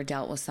has never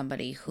dealt with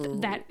somebody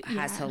who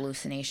has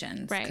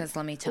hallucinations, right? Because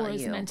let me tell you,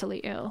 is mentally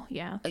ill.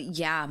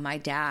 Yeah, my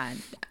dad,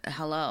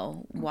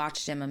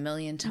 watched him a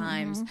million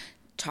times.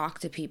 Talk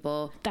to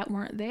people that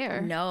weren't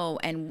there. No,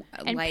 and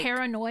like,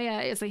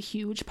 paranoia is a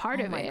huge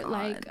part of it. God.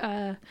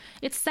 Like,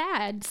 it's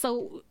sad.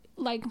 So.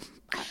 Like,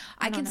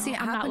 I can see it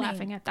happening. I'm not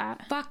laughing at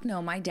that. Fuck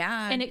no, my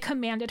dad. And it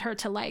commanded her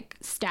to like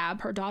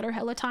stab her daughter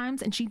hella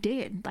times, and she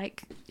did.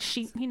 Like,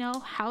 she,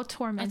 how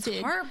tormented.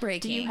 It's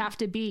heartbreaking. Do you have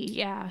to be?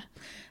 Yeah.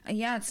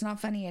 Yeah, it's not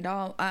funny at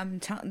all.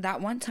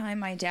 That one time,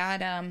 my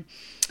dad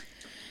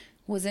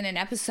was in an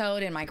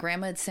episode, and my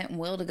grandma had sent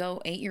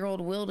 8-year-old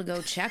Will to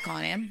go check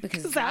on him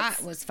because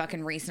that was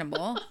fucking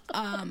reasonable.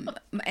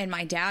 And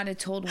my dad had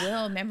told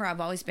Will, remember, I've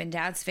always been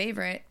Dad's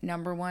favorite,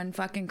 #1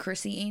 fucking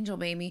Chrissy angel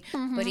baby.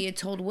 But he had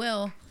told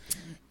Will,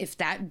 if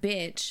that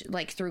bitch,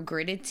 like through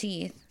gritted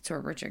teeth, that's where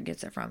Richard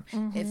gets it from,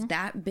 if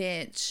that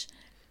bitch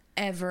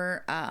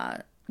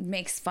ever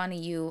makes fun of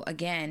you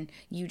again,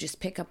 you just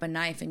pick up a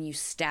knife and you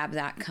stab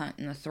that cunt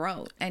in the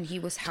throat. And he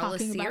was hella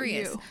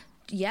serious.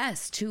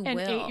 Yes, to and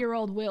Will.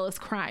 8-year-old Will is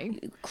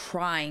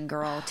crying,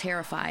 girl,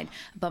 terrified.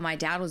 But my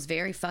dad was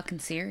very fucking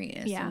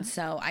serious, and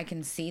so I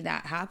can see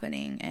that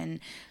happening, and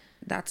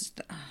that's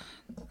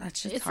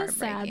just it's heartbreaking. It's a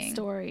sad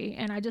story,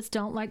 and I just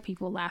don't like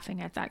people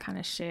laughing at that kind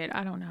of shit.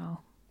 I don't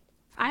know.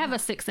 I have a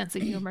sick sense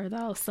of humor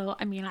though, so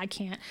I mean, I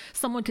can't.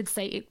 Someone could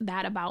say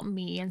that about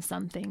me and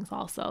some things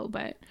also,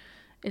 but.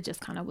 It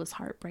just kind of was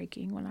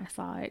heartbreaking when I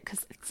saw it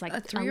because it's like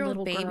a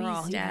 3-year-old baby's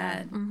girl.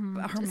 dead.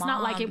 Yeah. It's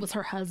not like it was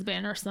her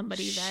husband or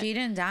somebody that she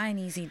didn't die an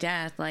easy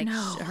death. Like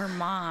her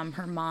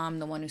mom,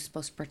 the one who's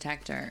supposed to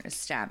protect her, is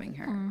stabbing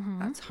her.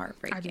 That's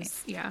heartbreaking. I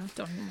just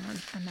don't even want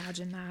to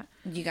imagine that.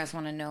 You guys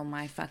want to know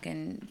my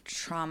fucking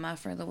trauma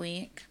for the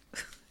week?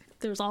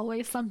 There's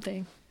always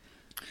something.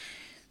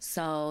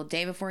 So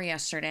day before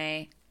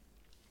yesterday,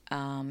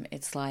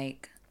 it's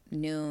like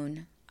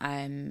noon.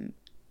 I'm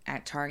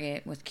at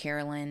Target with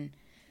Carolyn.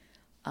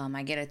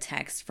 I get a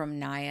text from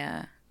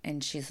Naya,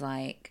 and she's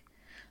like,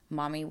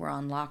 Mommy, we're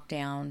on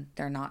lockdown.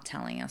 They're not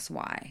telling us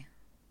why.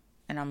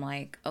 And I'm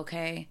like,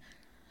 okay,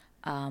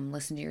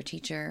 listen to your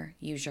teacher,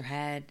 use your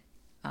head,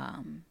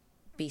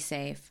 be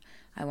safe.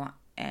 I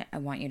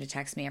want you to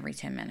text me every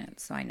 10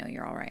 minutes so I know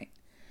you're all right.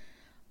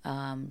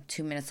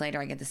 2 minutes later,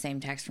 I get the same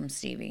text from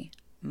Stevie.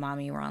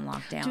 Mommy, we're on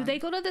lockdown. Do they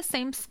go to the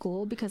same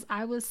school? Because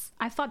I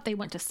thought they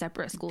went to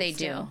separate schools. They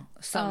do.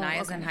 So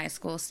Naya's in high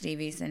school,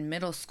 Stevie's in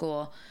middle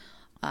school.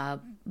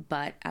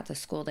 But at the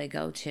school they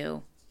go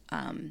to,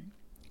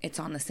 it's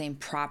on the same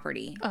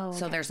property. Oh, okay.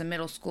 So there's a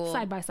middle school.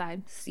 Side by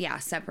side. Yeah,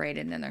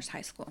 separated, and then there's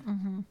high school.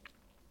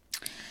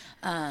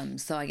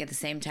 So I get the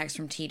same text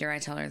from Teeter. I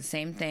tell her the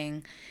same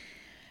thing.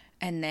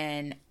 And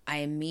then I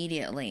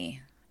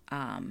immediately,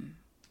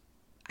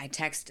 I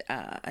text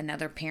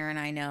another parent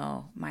I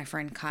know, my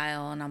friend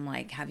Kyle, and I'm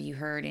like, have you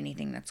heard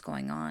anything that's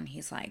going on?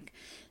 He's like,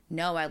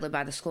 no, I live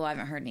by the school. I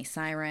haven't heard any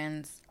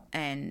sirens.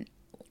 And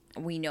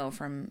we know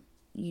from,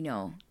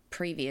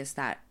 previous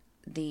that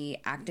the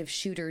active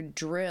shooter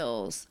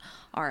drills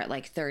are at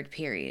like third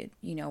period.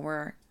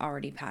 We're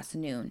already past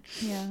noon.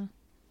 Yeah.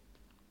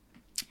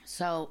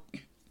 So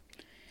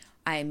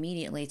I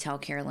immediately tell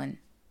Carolyn,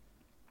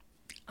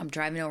 I'm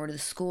driving over to the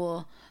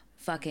school.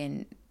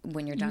 Fucking,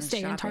 when you're done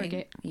shopping, in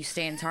Target. You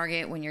stay in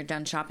Target. When you're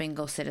done shopping,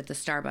 go sit at the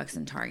Starbucks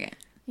in Target.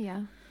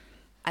 Yeah.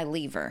 I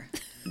leave her.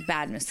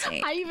 Bad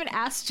mistake. I even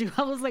asked you.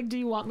 I was like, do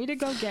you want me to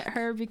go get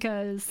her?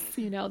 Because,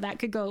 that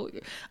could go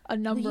a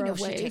number of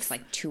ways. She takes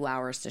like 2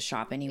 hours to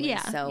shop anyway.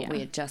 Yeah, so we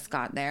had just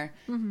got there.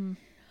 Mm-hmm.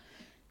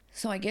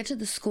 So I get to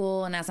the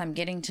school, and as I'm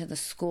getting to the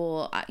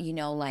school,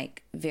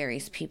 like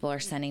various people are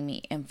sending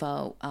me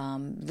info.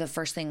 The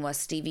first thing was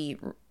Stevie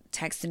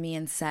texted me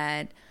and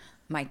said,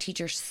 my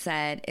teacher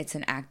said it's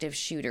an active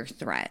shooter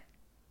threat.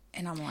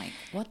 And I'm like,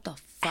 what the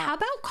fuck? How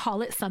about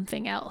call it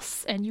something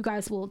else? And you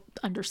guys will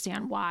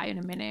understand why in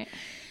a minute.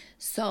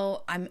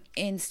 So I'm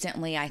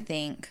instantly, I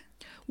think,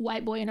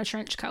 white boy in a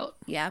trench coat.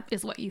 Yep.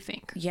 Is what you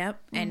think.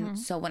 Yep. And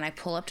so when I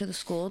pull up to the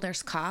school,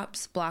 there's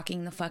cops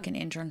blocking the fucking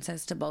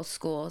entrances to both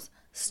schools.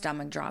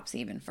 Stomach drops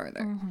even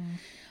further.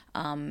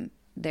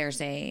 There's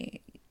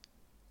a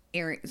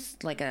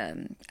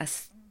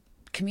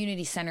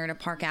community center to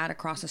park at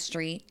across the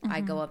street. I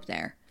go up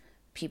there.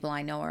 People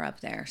I know are up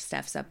there.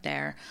 Steph's up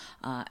there.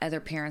 Other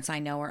parents I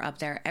know are up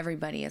there.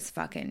 Everybody is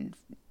fucking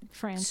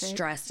frantic,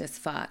 stressed as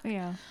fuck.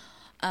 Yeah.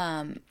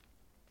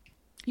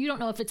 You don't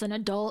know if it's an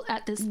adult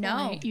at this point.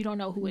 No. You don't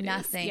know who it is.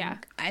 Nothing. Yeah.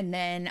 And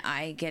then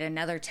I get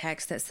another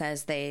text that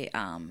says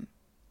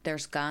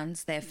there's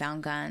guns. They have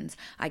found guns.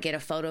 I get a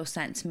photo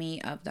sent to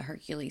me of the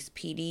Hercules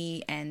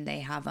PD, and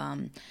they have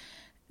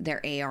their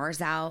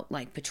ARs out,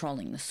 like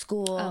patrolling the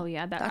school. Oh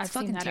yeah, that's I've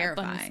fucking seen that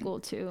terrifying. Up on the school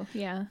too.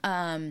 Yeah.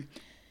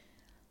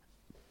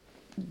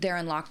 They're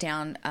in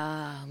lockdown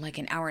like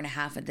an hour and a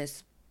half at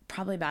this,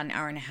 probably about an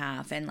hour and a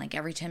half, and like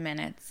every 10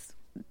 minutes,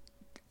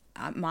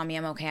 mommy,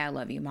 I'm okay, I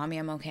love you. Mommy,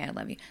 I'm okay, I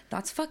love you.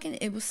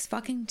 It was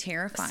fucking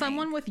terrifying.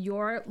 Someone with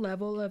your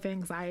level of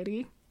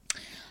anxiety.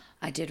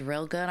 I did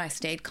real good. I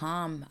stayed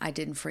calm. I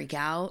didn't freak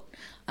out.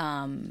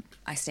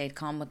 I stayed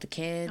calm with the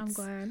kids.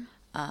 I'm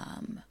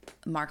glad.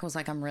 Mark was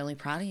like, I'm really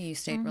proud of you. You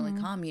stayed really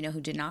calm. You know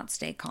who did not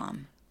stay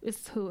calm?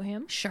 Is who,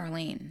 him?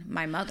 Charlene,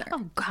 my mother.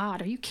 Oh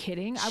God, are you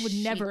kidding? I would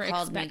never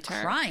called expect me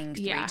her. Crying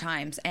 3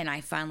 times, and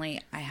I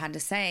had to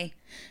say,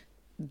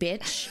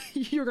 bitch,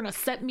 you're gonna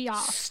set me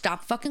off.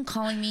 Stop fucking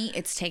calling me.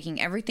 It's taking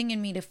everything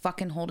in me to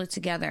fucking hold it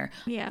together.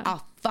 Yeah.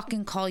 I'll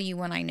fucking call you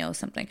when I know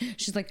something.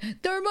 She's like,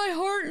 they're my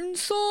heart and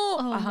soul.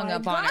 Oh, I hung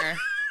up on her.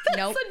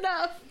 That's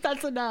enough.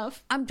 That's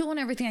enough. I'm doing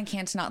everything I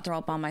can to not throw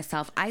up on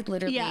myself. I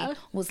literally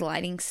was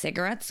lighting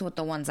cigarettes with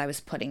the ones I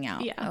was putting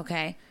out. Yeah.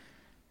 Okay.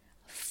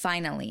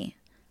 Finally,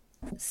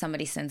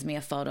 somebody sends me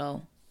a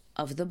photo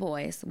of the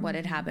boys. What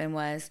had happened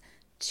was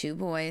 2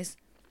 boys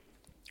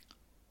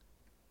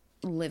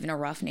live in a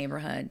rough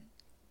neighborhood,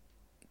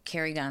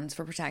 carry guns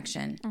for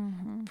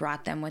protection,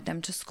 brought them with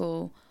them to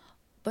school,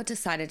 but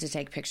decided to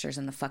take pictures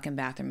in the fucking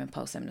bathroom and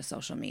post them to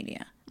social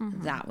media.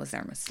 That was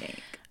their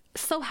mistake.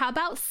 So how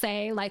about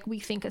say, like, we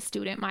think a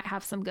student might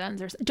have some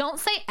guns, or don't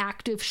say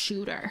active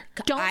shooter.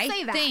 Don't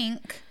say that. I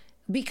think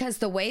because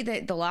the way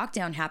that the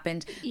lockdown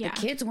happened, the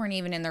kids weren't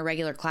even in their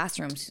regular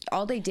classrooms.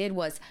 All they did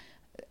was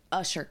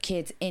usher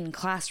kids in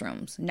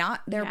classrooms,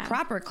 not their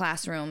proper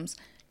classrooms.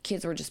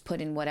 Kids were just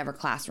put in whatever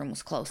classroom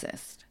was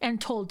closest.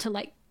 And told to,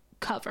 like,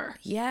 cover.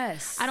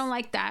 Yes. I don't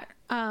like that.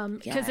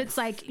 Because it's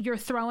like you're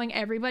throwing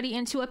everybody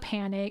into a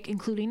panic,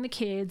 including the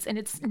kids, and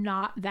it's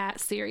not that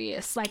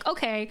serious. Like,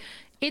 okay,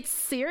 it's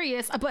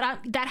serious, but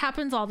that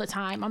happens all the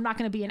time. I'm not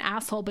going to be an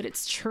asshole, but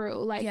it's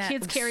true. Like,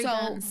 kids carry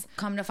guns.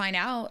 Come to find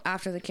out,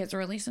 after the kids were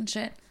released and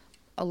shit,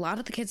 a lot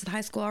of the kids at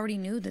high school already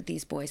knew that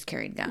these boys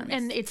carried guns.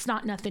 And it's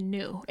not nothing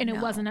new. And it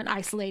wasn't an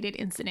isolated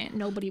incident.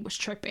 Nobody was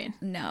tripping.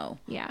 No.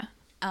 Yeah.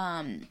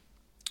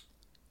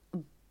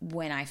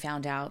 When I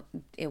found out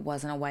it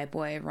wasn't a white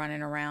boy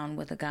running around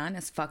with a gun,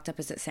 as fucked up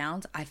as it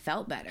sounds, I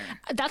felt better.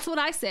 That's what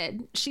I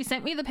said. She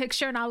sent me the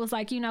picture and I was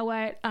like, you know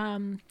what?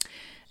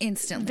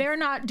 Instantly. They're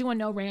not doing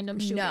no random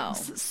shootings. No.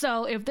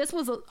 So if this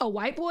was a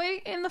white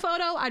boy in the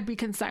photo, I'd be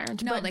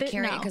concerned. No, but they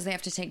carry it because they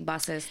have to take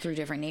buses through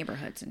different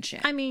neighborhoods and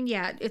shit. I mean,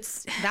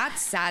 that's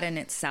sad in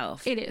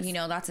itself. It is.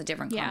 That's a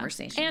different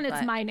conversation. And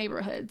it's my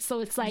neighborhood.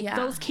 So it's like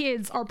those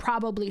kids are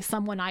probably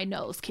someone I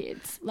know's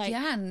kids. Like,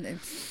 and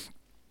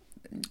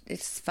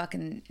it's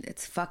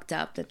fucked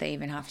up that they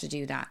even have to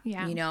do that.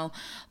 Yeah.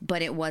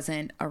 But it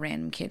wasn't a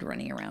random kid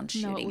running around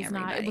shooting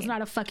everybody. It was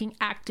not a fucking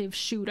active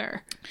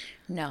shooter.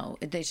 No,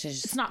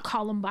 it's not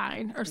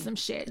Columbine or some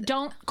shit.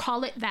 Don't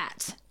call it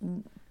that.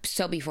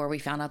 So before we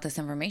found out this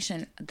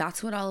information,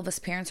 that's what all of us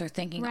parents are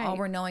thinking. Right. All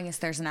we're knowing is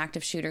there's an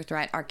active shooter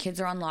threat. Our kids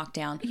are on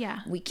lockdown.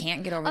 Yeah. We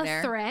can't get over there.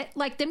 A threat.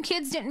 Like, them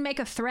kids didn't make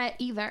a threat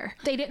either.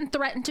 They didn't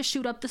threaten to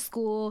shoot up the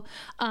school.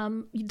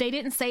 They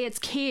didn't say it's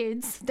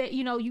kids. That,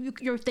 you know,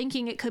 you're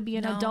thinking it could be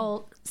an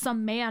adult,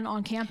 some man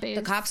on campus.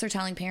 The cops are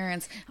telling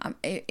parents,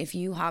 if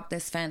you hop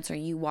this fence or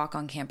you walk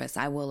on campus,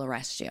 I will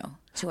arrest you.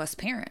 To us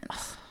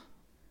parents.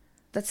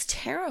 That's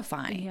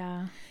terrifying.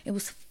 Yeah. It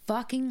was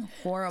fucking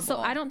horrible. So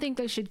I don't think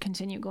they should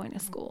continue going to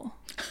school.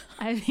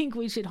 I think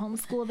we should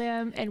homeschool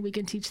them, and we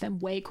can teach them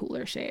way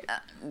cooler shit.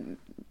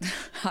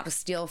 How to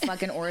steal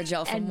fucking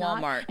Orajel from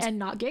Walmart. And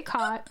not get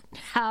caught.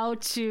 How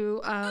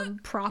to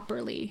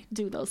properly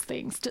do those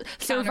things.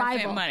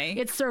 Survival. Money.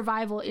 It's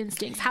survival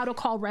instincts. How to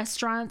call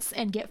restaurants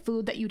and get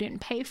food that you didn't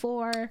pay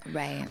for.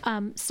 Right.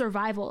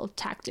 Survival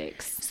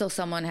tactics. So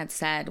someone had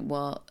said,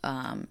 well,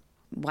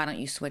 why don't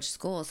you switch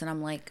schools? And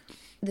I'm like,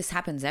 this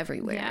happens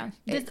everywhere.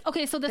 Yeah.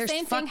 Okay, so the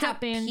same thing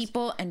happened.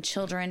 People and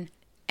children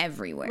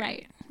everywhere.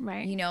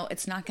 Right. You know,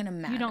 it's not going to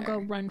matter. You don't go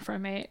run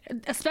from it.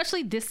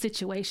 Especially this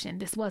situation.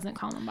 This wasn't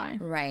Columbine.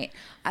 Right.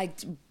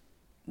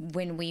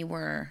 When we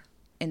were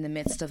in the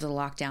midst of the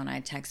lockdown,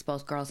 I'd text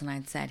both girls and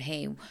I'd said,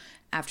 hey,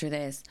 after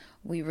this,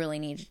 we really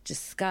need to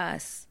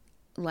discuss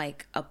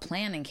like a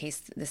plan in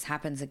case this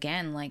happens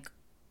again. Like,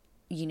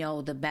 you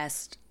know, the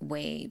best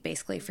way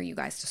basically for you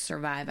guys to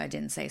survive. I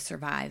didn't say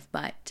survive,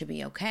 but to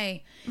be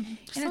okay. And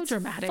So it's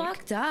dramatic.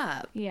 Fucked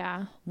up.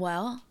 Yeah.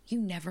 Well, you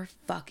never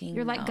fucking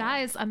You're know. like,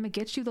 guys, I'm going to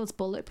get you those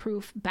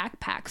bulletproof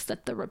backpacks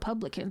that the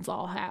Republicans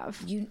all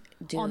have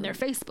on their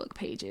Facebook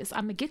pages.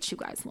 I'm going to get you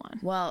guys one.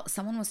 Well,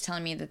 someone was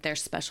telling me that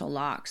there's special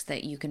locks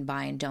that you can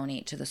buy and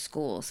donate to the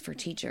schools for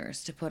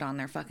teachers to put on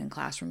their fucking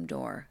classroom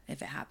door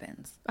if it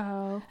happens.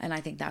 Oh. And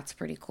I think that's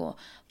pretty cool.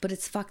 But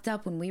it's fucked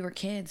up when we were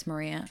kids,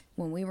 Maria,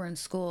 when we were in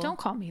school. Don't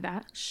call me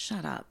that.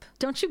 Shut up.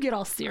 Don't you get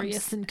all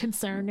serious and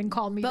concerned and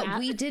call me that. But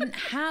we didn't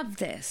have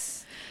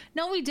this.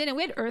 No, we didn't.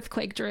 We had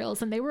earthquake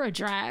drills and they were a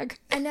drag.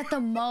 And at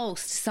the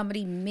most,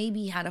 somebody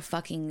maybe had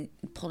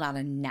pulled out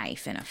a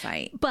knife in a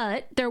fight.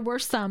 But there were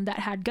some that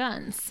had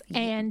guns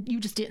and you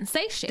just didn't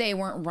say shit. They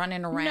weren't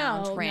running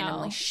around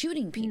randomly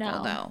shooting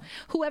people, though.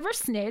 Whoever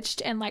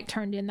snitched and like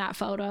turned in that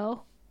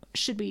photo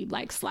should be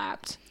like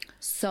slapped.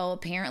 So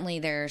apparently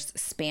there's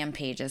spam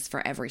pages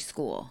for every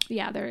school.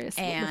 Yeah, there is.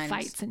 With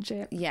fights and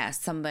shit. Yeah,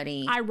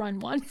 somebody. I run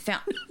one.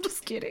 Found.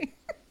 Just kidding.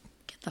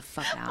 Get the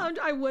fuck out.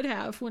 I would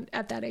have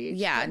at that age.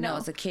 Yeah, no,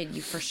 as a kid,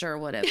 you for sure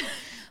would have.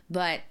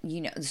 But,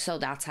 you know, so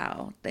that's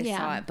how they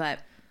saw it. But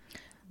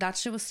that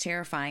shit was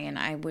terrifying, and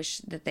I wish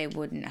that they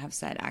wouldn't have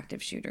said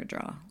active shooter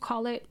draw.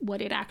 Call it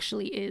what it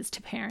actually is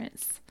to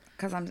parents.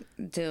 Because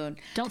dude.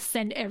 Don't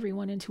send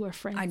everyone into a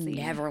frenzy.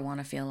 I never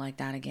want to feel like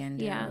that again,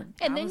 dude. Yeah.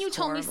 And then you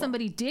told me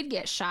somebody did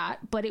get shot,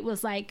 but it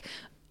was like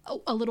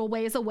a little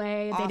ways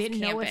away. They didn't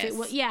know if it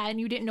was, and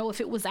you didn't know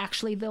if it was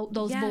actually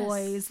those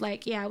boys.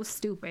 Like, it was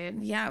stupid.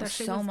 Yeah, it was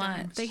so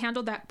much. They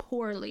handled that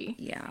poorly.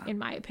 Yeah. In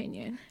my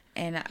opinion.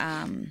 And,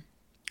 I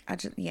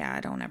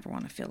don't ever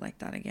want to feel like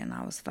that again.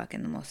 That was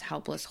fucking the most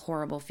helpless,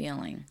 horrible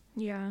feeling.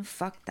 Yeah.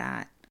 Fuck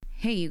that.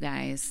 Hey, you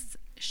guys.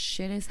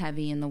 Shit is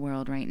heavy in the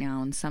world right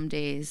now, and some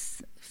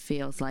days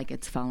feels like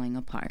it's falling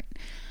apart.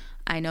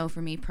 I know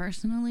for me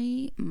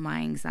personally, my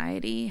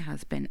anxiety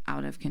has been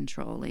out of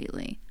control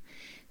lately.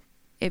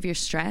 If you're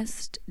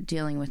stressed,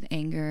 dealing with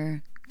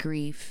anger,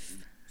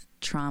 grief,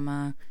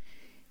 trauma,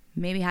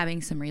 maybe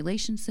having some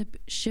relationship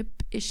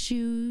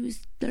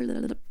issues,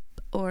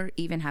 or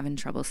even having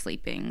trouble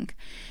sleeping,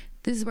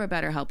 this is where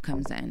BetterHelp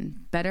comes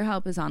in.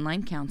 BetterHelp is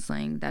online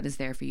counseling that is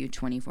there for you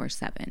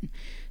 24/7.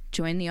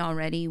 Join the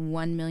already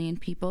 1 million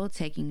people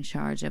taking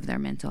charge of their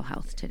mental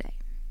health today.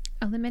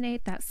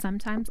 Eliminate that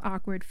sometimes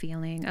awkward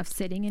feeling of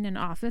sitting in an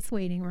office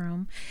waiting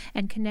room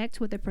and connect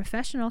with a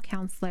professional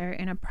counselor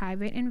in a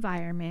private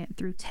environment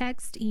through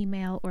text,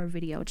 email, or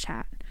video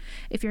chat.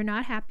 If you're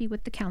not happy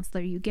with the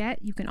counselor you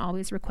get, you can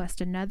always request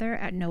another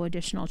at no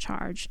additional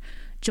charge.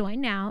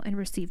 Join now and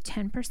receive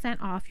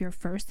 10% off your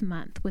first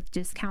month with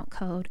discount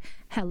code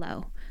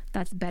HELLO.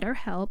 That's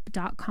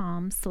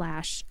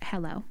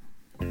betterhelp.com/hello.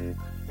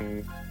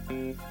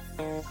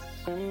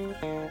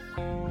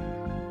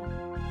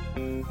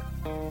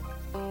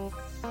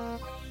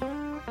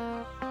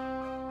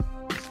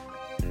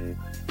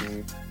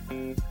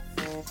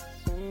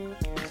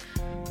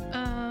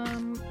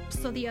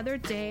 So the other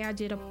day I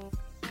did a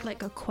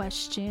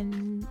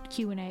question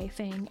Q&A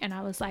thing, and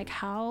I was like,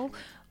 how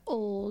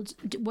old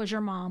was your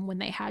mom when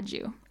they had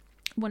you?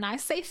 When I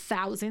say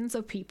thousands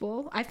of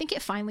people, I think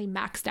it finally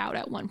maxed out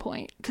at one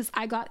point, because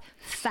I got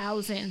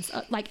thousands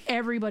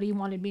everybody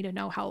wanted me to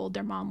know how old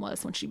their mom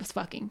was when she was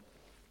fucking.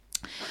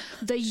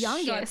 The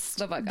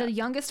youngest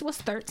was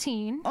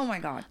 13. Oh my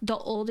God. The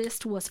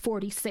oldest was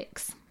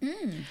 46.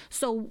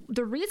 So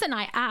the reason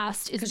I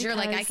asked is because you're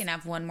like, I can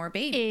have one more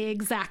baby.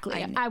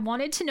 Exactly. I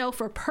wanted to know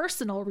for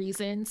personal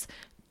reasons,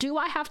 do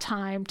I have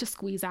time to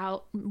squeeze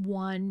out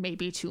one,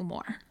 maybe two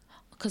more?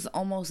 Because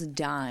almost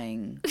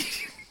dying.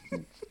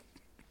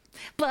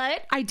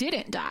 But I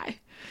didn't die.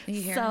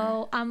 You hear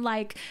So I'm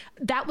like,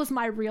 that was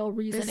my real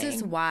reasoning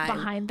is why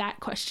behind that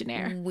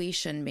questionnaire. we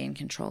shouldn't be in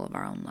control of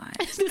our own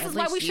lives. This At is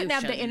why we least you shouldn't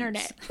have the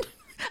internet.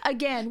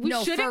 Again, we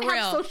No, shouldn't for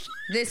have real. social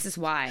This is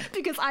why.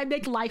 because I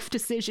make life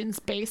decisions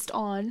based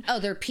on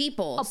Other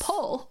people's. a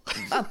poll.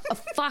 A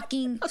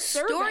fucking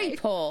survey. story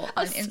poll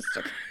on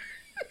Instagram.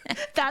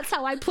 That's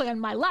how I plan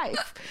my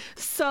life.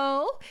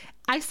 So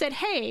I said,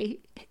 hey,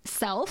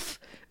 self,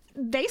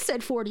 they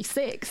said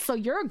 46. So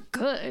you're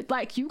good.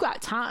 Like, you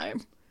got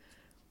time.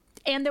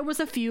 And there was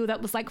a few that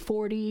was like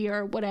 40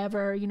 or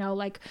whatever, you know,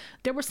 like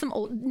there was some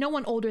no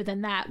one older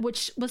than that,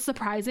 which was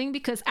surprising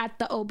because at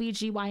the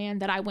OBGYN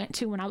that I went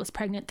to when I was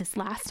pregnant this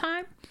last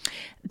time,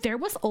 there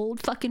was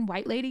old fucking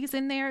white ladies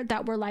in there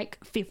that were like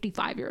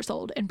 55 years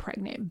old and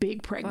pregnant,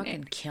 big pregnant.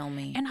 Fucking kill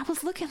me. And I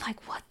was looking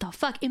like, what the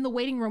fuck? In the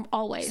waiting room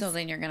always. So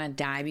then you're going to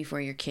die before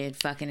your kid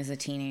fucking is a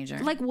teenager.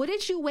 Like, what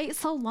did you wait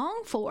so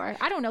long for?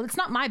 I don't know. It's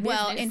not my business.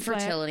 Well,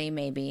 infertility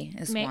maybe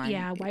is one.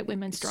 Yeah, white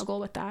women struggle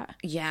with that.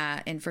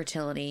 Yeah,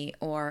 infertility,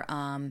 or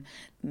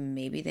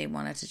maybe they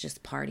wanted to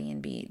just party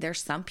and be.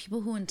 There's some people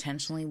who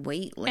intentionally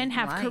wait late And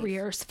have in life.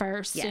 careers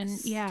first. Yes.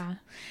 And yeah,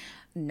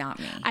 Not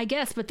me. I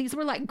guess, but these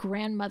were like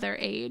grandmother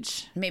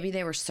age, Maybe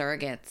they were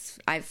surrogates.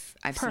 I've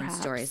seen Perhaps.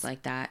 stories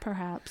like that.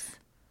 perhaps.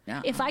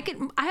 Uh-uh. If I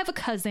have a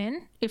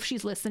cousin, if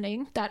she's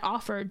listening, that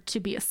offered to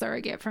be a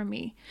surrogate for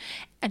me.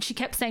 And she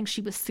kept saying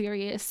she was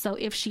serious. So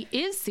if she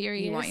is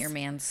serious. You want your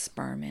man's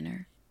sperm in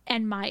her.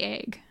 And my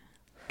egg.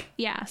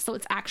 Yeah, so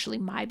it's actually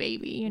my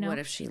baby, you know? What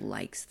if she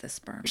likes the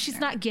sperm? She's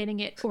in her? not getting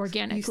it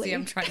organically. You see,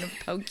 I'm trying to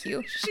poke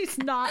you. She's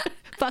not.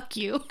 Fuck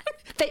you.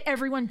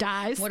 Everyone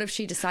dies. What if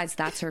she decides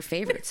that's her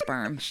favorite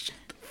sperm?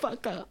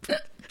 Fuck up.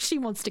 She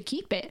wants to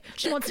keep it.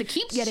 She wants to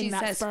keep getting She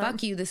that says, sperm.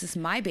 "Fuck you. This is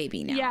my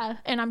baby now." Yeah,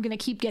 and I'm gonna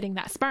keep getting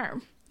that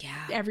sperm. Yeah.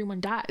 Everyone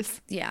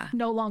dies. Yeah.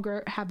 No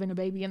longer having a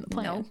baby in the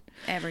plane. No.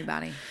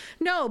 Everybody.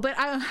 No, but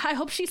I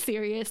hope she's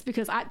serious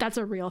because that's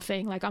a real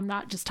thing. Like, I'm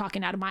not just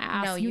talking out of my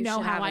ass. No, you know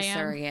should how have I a am.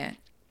 surrogate.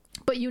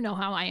 But you know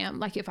how I am.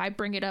 Like, if I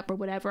bring it up or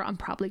whatever, I'm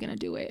probably gonna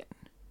do it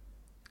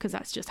because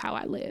that's just how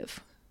I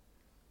live.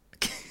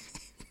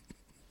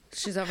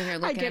 She's over here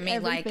looking at me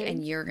like,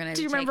 and you're gonna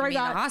Do you take remember me to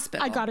the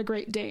hospital. I got a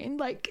Great Dane,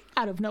 like,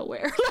 out of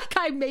nowhere. Like,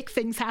 I make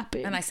things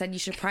happen. And I said, you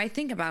should probably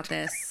think about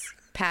this,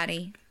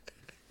 Patty.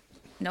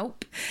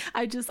 Nope.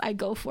 I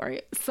go for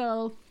it.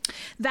 So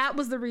that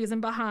was the reason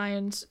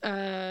behind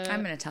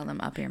I'm gonna tell them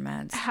up your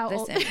meds. How This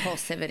old-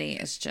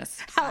 impulsivity is just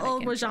how out of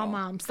old was y'all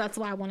control. moms. That's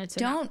why I wanted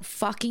to know. Don't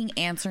fucking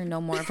answer no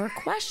more of her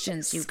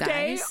questions, you Stay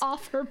guys.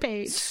 off her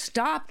page.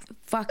 Stop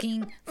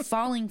fucking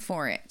falling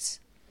for it.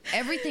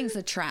 Everything's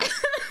a trap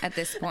at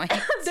this point.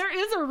 There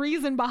is a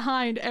reason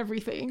behind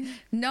everything.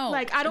 No,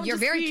 Like, I don't You're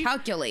just very be-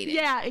 calculated.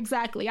 Yeah,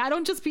 exactly. I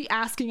don't just be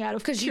asking out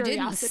of Because you didn't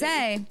curiosity.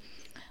 say,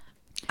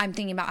 I'm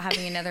thinking about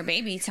having another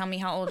baby. Tell me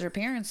how old your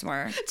parents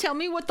were. Tell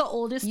me what the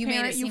oldest You made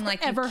parent it seem you've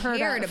like you ever heard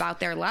cared of.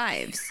 about their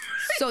lives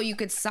so you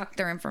could suck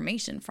their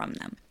information from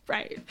them.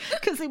 Right.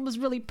 Because it was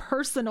really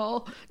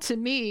personal to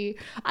me.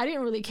 I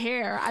didn't really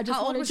care. I just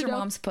How old wanted was to your know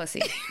mom's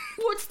pussy?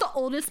 what's the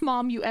oldest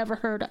mom you ever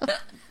heard of.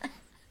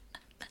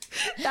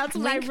 That's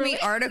what Link I really me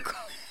article.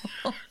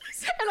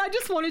 And I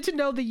just wanted to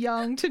know the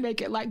young to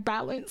make it like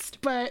balanced.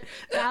 But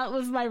that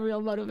was my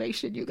real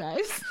motivation, you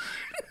guys.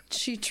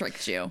 She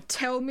tricked you.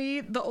 Tell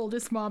me the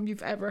oldest mom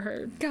you've ever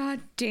heard. God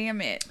damn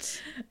it.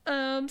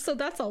 So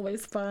that's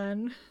always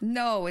fun.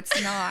 No,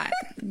 it's not.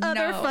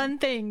 Other No. fun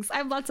things. I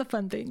have lots of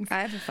fun things.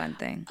 I have a fun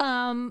thing.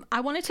 I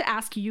wanted to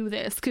ask you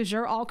this because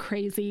you're all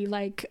crazy.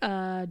 Like,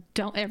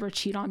 don't ever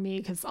cheat on me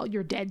because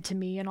you're dead to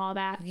me and all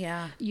that.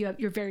 Yeah.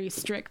 You're very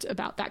strict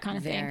about that kind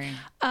of Very.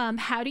 thing.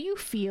 How do you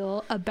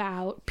feel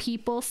about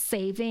people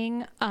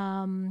saving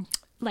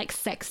like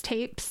sex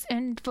tapes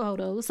and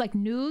photos, like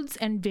nudes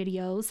and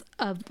videos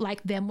of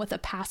like them with a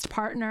past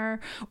partner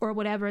or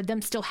whatever,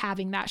 them still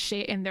having that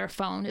shit in their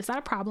phone? Is that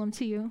a problem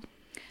to you?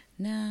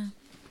 No.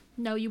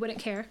 No, you wouldn't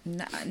care.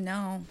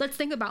 No. Let's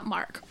think about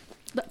Mark.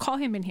 Call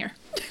him in here.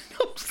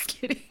 I'm just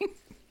kidding.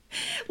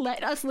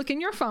 Let us look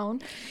in your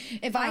phone.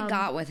 If I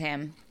got with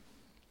him,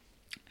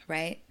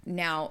 right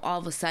now, all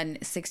of a sudden,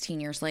 16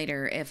 years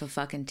later, if a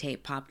fucking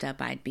tape popped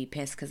up, I'd be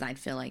pissed because I'd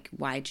feel like,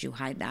 why'd you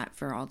hide that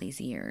for all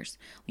these years?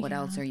 What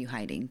else are you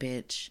hiding,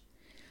 bitch?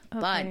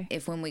 But Okay.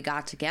 if when we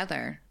got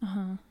together,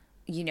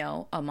 you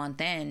know, a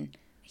month in,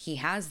 he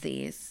has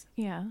these,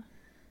 Yeah.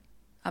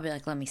 I'll be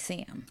like, let me see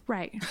him.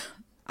 Right.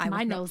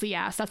 My nosy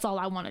ass. That's all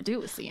I want to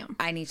do is see him.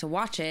 I need to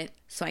watch it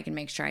so I can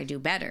make sure I do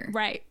better.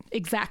 Right.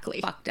 Exactly.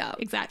 Fucked up.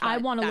 Exactly. But I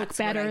want to look that's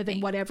what I better than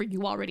think. whatever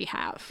you already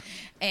have.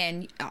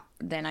 And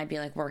then I'd be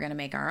like, we're going to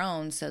make our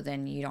own, so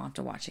then you don't have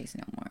to watch these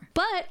no more.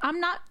 But I'm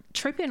not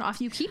tripping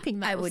off you keeping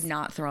those. I would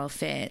not throw a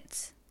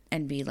fit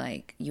and be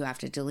like, you have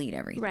to delete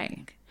everything.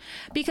 Right.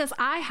 Because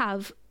I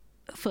have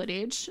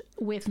footage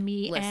with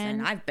me. Listen,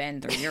 and I've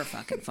been through your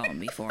fucking phone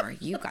before.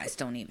 You guys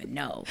don't even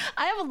know.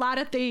 I have a lot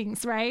of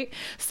things, right?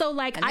 So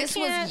like, And I this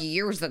can't. was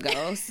years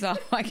ago, so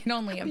I can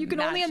only imagine. You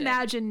can only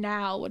imagine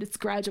now what it's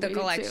graduated The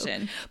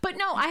collection. to. But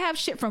no, I have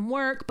shit from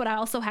work, but I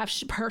also have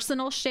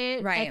personal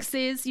shit, Right.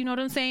 exes, you know what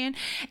I'm saying?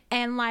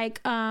 And like,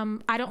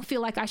 I don't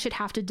feel like I should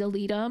have to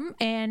delete them.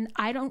 And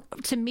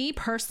to me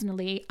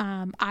personally,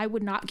 I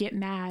would not get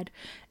mad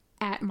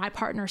at my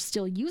partner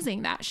still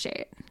using that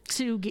shit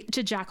to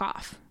jack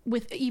off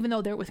with, even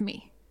though they're with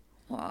me.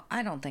 Well,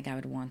 I don't think I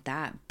would want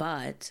that,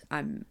 but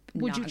I'm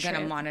Would you not going to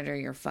trip? monitor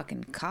your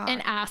fucking cock.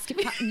 And ask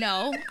me.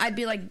 No, I'd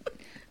be like,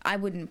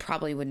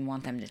 probably wouldn't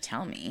want them to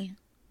tell me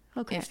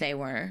Okay. if they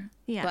were.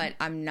 Yeah. But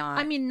I'm not.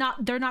 I mean,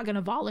 they're not going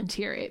to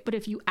volunteer it, but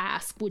if you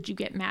ask, would you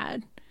get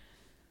mad?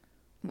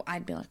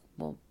 I'd be like,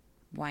 well,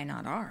 why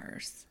not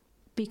ours?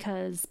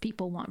 Because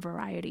people want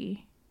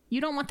variety. You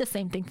don't want the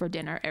same thing for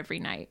dinner every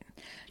night.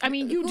 I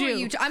mean, you Who do. are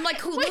you I'm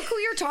like, look who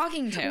you're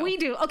talking to. We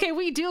do. Okay,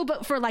 we do,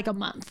 but for like a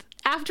month.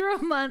 After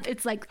a month,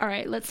 it's like, all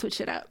right, let's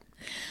switch it up.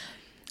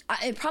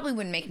 It probably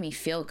wouldn't make me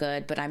feel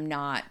good, but I'm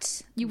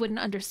not. You wouldn't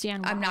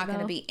understand why. I'm not going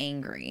to though. be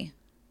angry.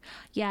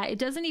 Yeah, it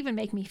doesn't even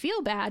make me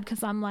feel bad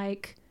because I'm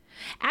like,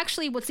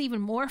 actually, what's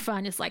even more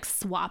fun is like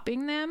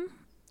swapping them.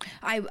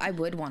 I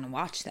would want to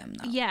watch them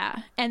though.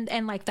 Yeah, and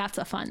like that's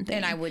a fun thing.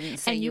 And I wouldn't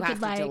say And you have could,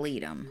 to like,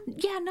 delete them.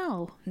 Yeah,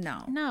 no,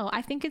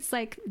 I think it's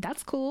like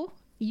that's cool.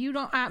 You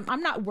don't.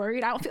 I'm not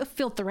worried. I don't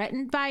feel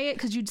threatened by it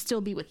because you'd still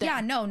be with them.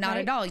 Yeah, no, not right?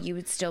 at all. You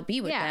would still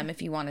be with Yeah. them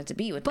if you wanted to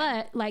be with them.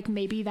 But like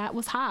maybe that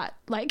was hot.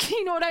 Like,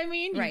 you know what I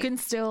mean? Right. You can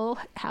still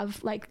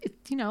have like,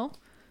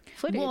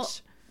 footage. Well,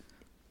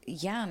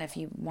 yeah, and if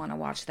you want to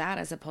watch that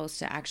as opposed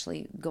to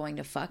actually going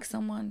to fuck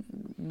someone,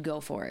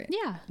 go for it.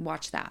 Yeah.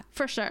 Watch that.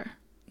 For sure.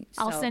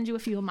 I'll So- send you a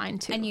few of mine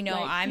too. And Like,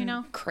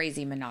 I'm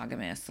crazy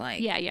monogamous.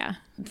 Like, yeah.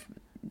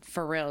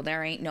 for real,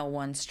 there ain't no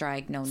one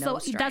strike, no So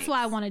strikes. that's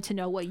why I wanted to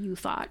know what you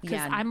thought because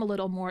Yeah. I'm a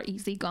little more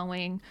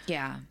easygoing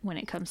Yeah. when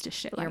it comes to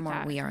shit You're like more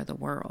that. we are the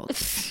world.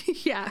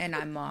 Yeah. And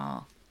I'm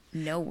all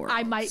no world.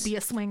 I might be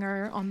a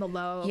swinger on the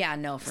low. Yeah,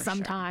 no, for sure.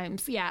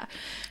 sometimes. Yeah.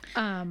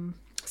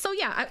 So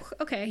yeah,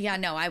 okay. Yeah,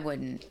 no, I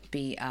wouldn't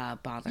be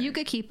bothered. You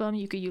could keep them,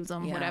 you could use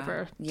them, Yeah,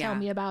 whatever. yeah. Tell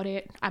me about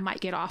it. I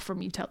might get off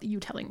from you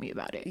telling me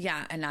about it.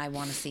 Yeah, and I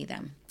want to see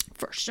them.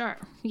 For sure.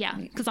 Yeah,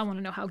 because I want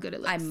to know how good it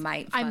looks. I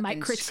might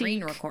critique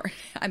screen record.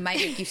 I might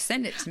make you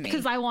send it to me.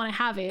 because I want to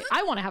have it.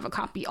 I want to have a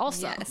copy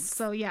also. Yes.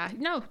 So yeah,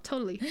 no,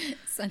 totally.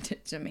 Send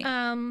it to me.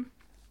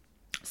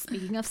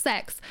 Speaking of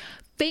sex,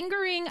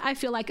 fingering I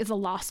feel like is a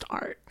lost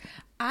art.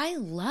 I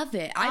love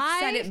it. I've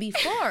said it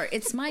before.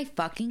 It's my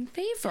fucking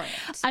favorite.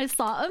 I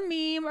saw a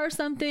meme or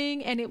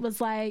something and it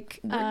was like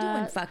We're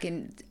doing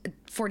fucking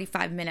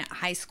 45-minute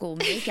high school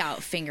makeout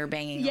finger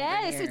banging.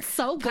 yes, over here. it's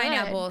so good.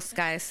 Pineapples,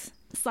 guys.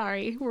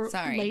 Sorry, we're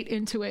Sorry. late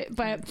into it,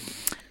 but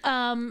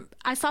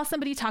I saw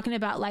somebody talking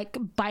about like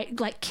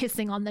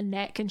kissing on the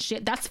neck and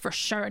shit. That's for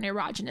sure an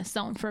erogenous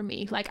zone for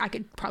me. Like I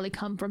could probably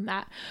come from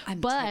that. I'm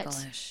but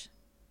ticklish.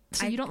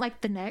 so you don't like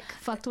the neck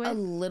fucked with? A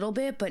little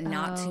bit, but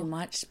not too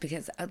much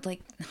because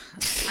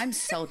I'm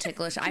so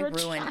ticklish.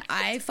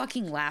 I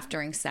fucking laugh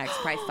during sex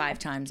probably 5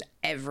 times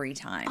every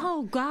time.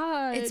 Oh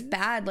God, It's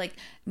bad. Like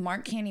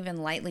Mark can't even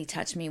lightly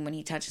touch me. When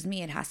he touches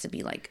me, it has to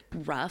be like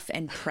rough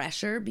and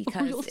pressure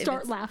because you'll if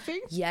start it's- laughing.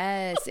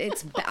 Yes,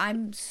 it's.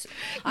 I'm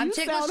You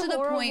ticklish sound to the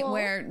point horrible.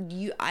 where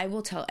I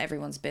will tell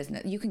everyone's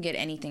business. You can get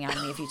anything out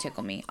of me if you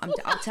tickle me.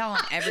 I'll tell on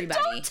everybody.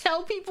 Don't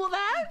tell people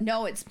that.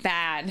 No, it's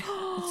bad.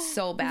 It's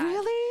so bad.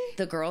 Really?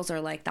 The girls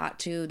are like that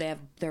too.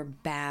 They're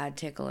bad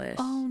ticklish.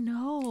 Oh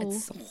no,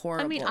 It's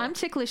horrible. I mean, I'm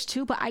ticklish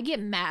too, but I get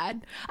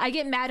mad.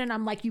 And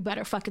I'm like, you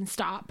better fucking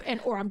stop,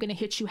 or I'm gonna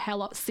hit you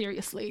hell up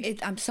seriously.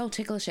 I'm so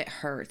ticklish it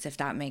hurts, if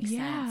that makes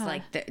Yeah. sense.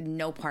 Like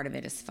no part of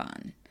it is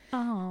fun.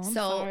 Oh, I'm So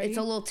sorry. it's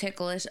a little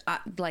ticklish.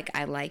 Like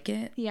I like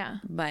it. Yeah.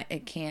 But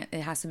it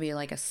has to be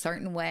like a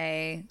certain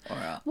way or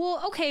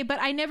Well, okay, but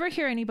I never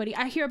hear anybody.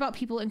 I hear about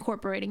people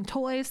incorporating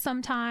toys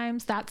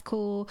sometimes. That's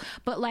cool.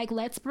 But like,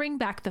 let's bring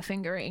back the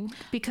fingering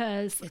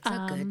because it's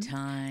a good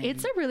time.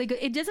 it's a really good.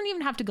 It doesn't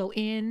even have to go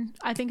in.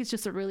 I think it's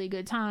just a really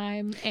good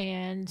time,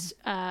 and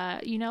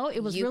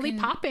it was You really can-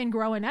 popping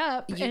growing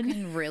up. You and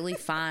can really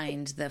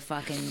find the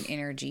fucking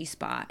inner G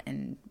spot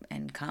and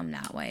come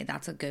that way.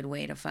 That's a good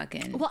way to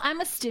fucking. well, I'm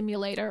a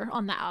stimulator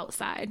on the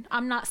outside.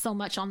 I'm not so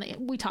much on the.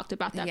 We talked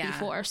about that Yeah.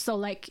 before. So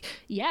like,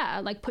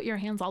 yeah, like put your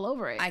hands all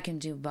over it. I can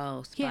do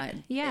both, Yeah, but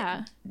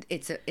yeah.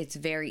 it's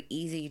very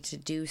easy to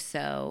do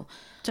so.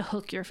 To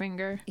hook your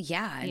finger.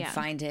 Yeah, and Yeah.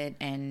 find it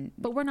and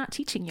But we're not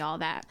teaching y'all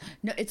that.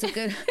 no, it's a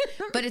good,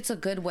 but it's a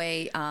good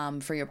way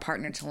for your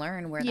partner to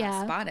learn where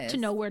that spot is. To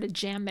know where to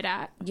jam it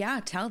at. Yeah,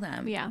 tell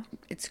them. Yeah.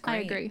 it's I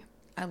great. agree.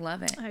 I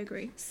love it. I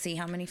agree. See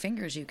how many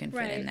fingers you can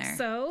fit in there.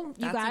 So,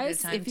 you That's a good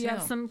guys, time, if you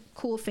have too. some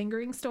cool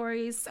fingering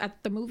stories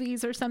at the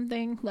movies or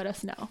something, let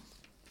us know.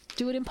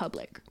 Do it in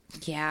public.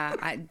 Yeah,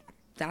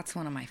 that's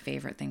one of my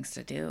favorite things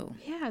to do.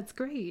 Yeah, it's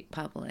great.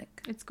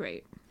 Public. It's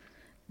great.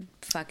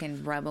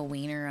 fucking rub a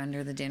wiener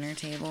under the dinner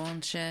table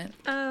and shit.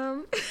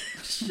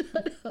 Shut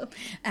up.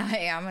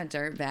 I'm a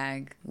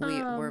dirtbag.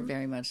 We're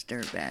very much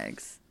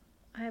dirtbags.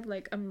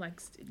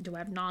 Do I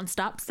have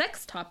nonstop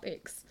sex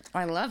topics?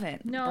 I love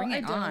it. No, Bring it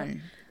I don't.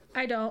 on.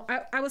 I don't.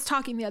 I was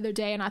talking the other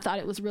day and I thought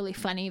it was really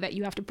funny that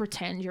you have to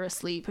pretend you're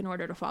asleep in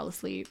order to fall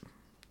asleep.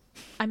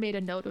 I made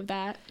a note of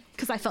that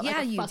because I felt like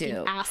a fucking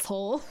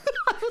asshole.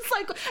 I was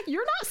like,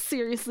 you're not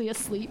seriously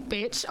asleep,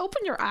 bitch.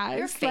 Open your eyes.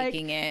 You're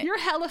faking it. You're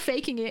hella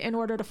faking it in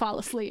order to fall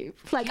asleep.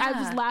 Like, I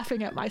was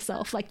laughing at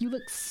myself. Like, you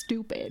look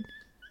stupid.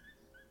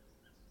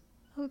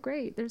 Oh,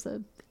 great.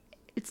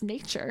 It's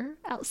nature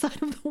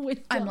outside of the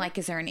window. I'm like,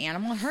 is there an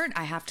animal hurt?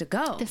 I have to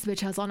go. This bitch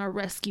has on a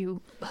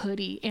rescue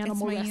hoodie,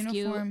 animal rescue.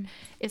 Uniform.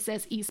 It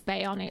says East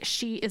Bay on it.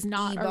 She is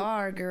not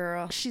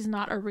girl. She's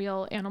not a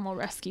real animal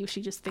rescue.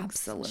 She just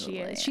thinks she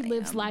is. She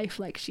lives life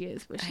like she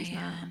is, but she's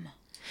not.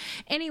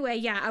 Anyway,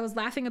 yeah, I was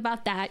laughing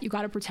about that. You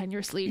got to pretend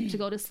you're asleep to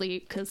go to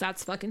sleep because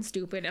that's fucking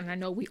stupid. And I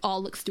know we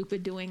all look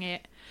stupid doing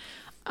it.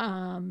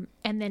 And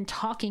then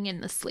talking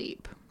in the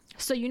sleep.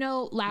 So,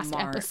 last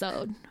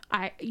episode,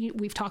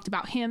 we've talked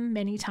about him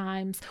many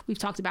times. We've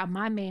talked about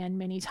my man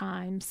many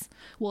times.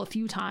 Well, a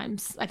few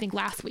times. I think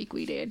last week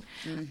we did.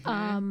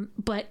 Mm-hmm.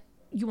 But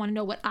you want to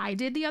know what I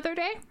did the other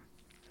day?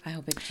 I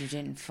hope you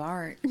didn't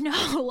fart.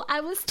 No,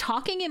 I was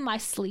talking in my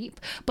sleep,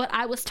 but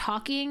I was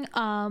talking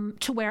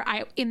to where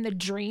in the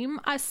dream,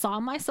 I saw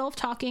myself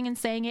talking and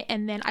saying it.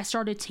 And then I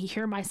started to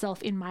hear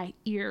myself in my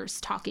ears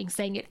talking,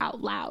 saying it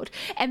out loud.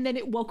 And then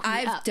it woke me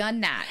up. I've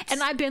done that.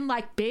 And I've been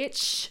like,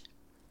 bitch,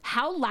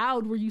 how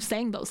loud were you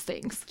saying those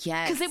things?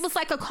 Yes. Because it was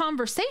like a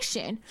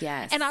conversation.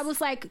 Yes. And I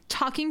was like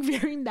talking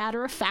very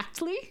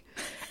matter-of-factly.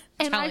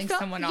 And telling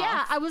someone off.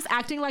 Yeah, I was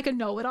acting like a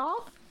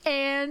know-it-all.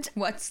 And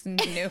what's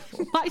new?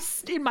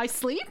 in my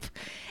sleep,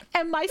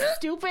 and my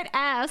stupid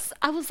ass,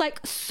 I was like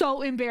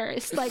so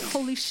embarrassed, like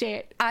holy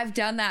shit. I've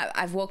done that.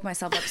 I've woke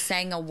myself up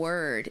saying a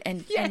word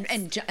and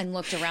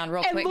looked around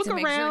real quick to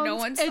make sure no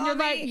one saw me. And you're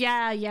like,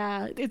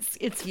 yeah,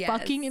 it's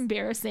fucking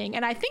embarrassing.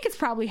 And I think it's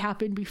probably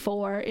happened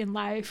before in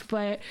life,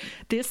 but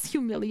this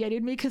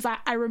humiliated me because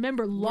I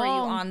remember long. Were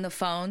you on the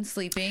phone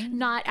sleeping?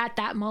 Not at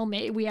that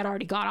moment. We had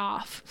already got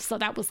off, so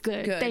that was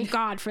good. Thank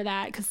God for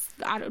that because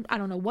I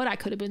don't know what I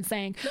could have been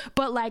saying.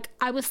 But like,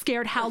 I was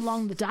scared how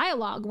long the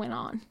dialogue went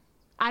on.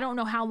 I don't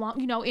know how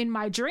long, in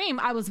my dream,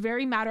 I was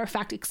very matter of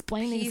fact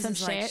explaining some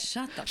shit.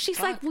 Shut the She's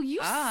fuck like, will you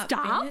up,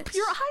 stop? bitch.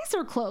 Your eyes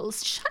are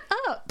closed. Shut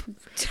up.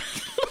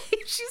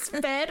 She's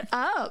fed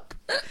up.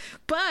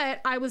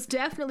 But I was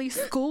definitely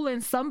schooling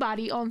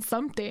somebody on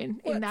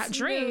something in that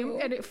dream,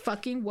 and it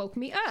fucking woke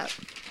me up.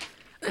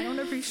 I don't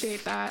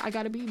appreciate that. I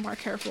got to be more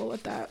careful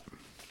with that.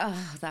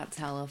 Oh, that's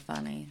hella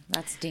funny.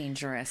 That's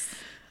dangerous.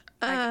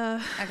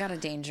 I got a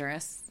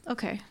dangerous.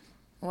 Okay.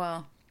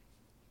 Well,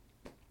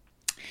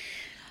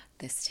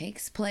 this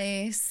takes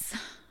place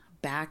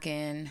back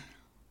in,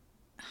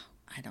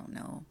 I don't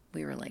know.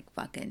 We were like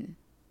fucking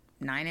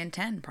 9 and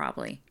 10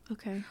 probably.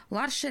 Okay. A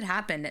lot of shit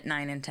happened at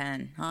 9 and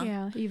 10, huh?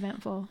 Yeah,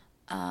 eventful.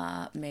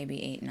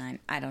 Maybe 8, 9.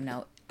 I don't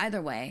know.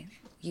 Either way,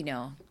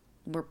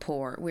 we're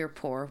poor. We're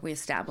poor. We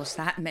established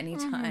that many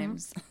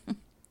times.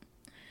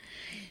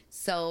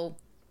 So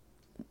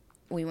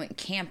we went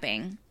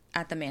camping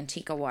at the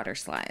Manteca water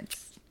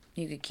slides.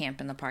 You could camp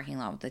in the parking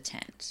lot with a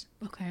tent.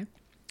 Okay.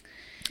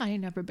 I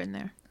ain't never been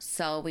there.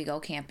 So we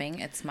go camping.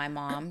 It's my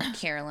mom,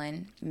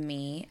 Carolyn,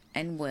 me,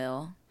 and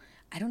Will.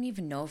 I don't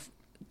even know if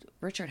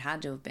Richard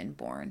had to have been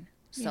born.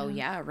 So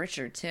yeah,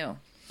 Richard too.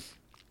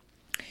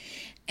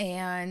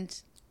 And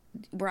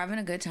we're having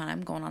a good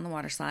time going on the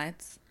water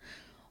slides.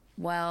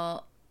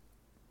 Well,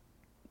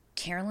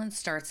 Carolyn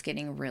starts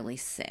getting really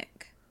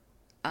sick.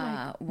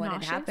 What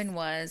had happened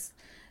was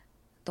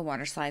the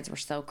water slides were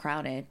so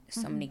crowded.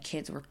 So many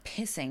kids were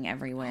pissing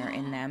everywhere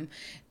in them.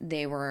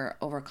 They were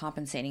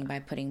overcompensating by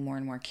putting more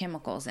and more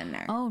chemicals in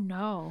there. Oh,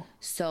 no.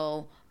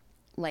 So,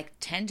 like,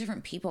 10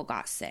 different people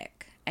got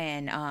sick.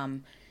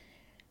 And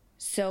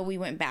so we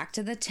went back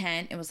to the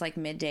tent. It was like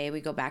midday.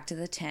 We go back to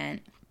the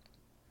tent.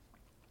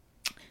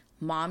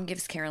 Mom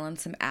gives Carolyn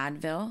some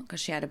Advil because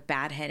she had a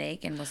bad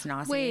headache and was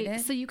nauseated. Wait,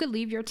 so you could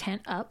leave your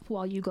tent up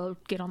while you go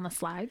get on the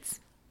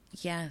slides?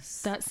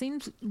 Yes. That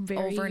seems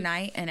very...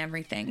 Overnight and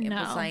everything. It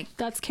was like...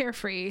 That's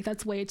carefree.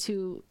 That's way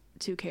too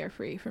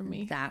carefree for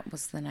me. That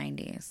was the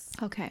 90s.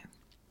 Okay.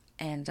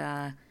 And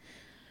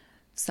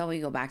so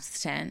we go back to the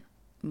tent.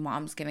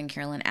 Mom's giving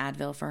Carolyn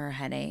Advil for her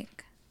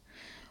headache.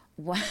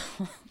 Well,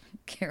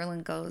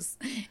 Carolyn goes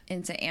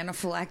into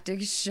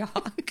anaphylactic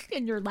shock.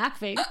 And you're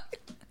laughing.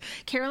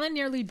 Carolyn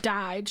nearly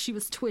died. She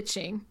was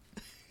twitching.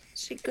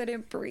 She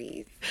couldn't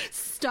breathe.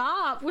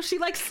 Stop. Was she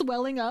like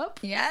swelling up?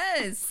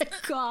 Yes. Oh my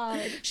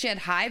God. She had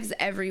hives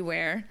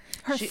everywhere.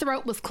 Her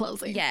throat was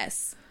closing.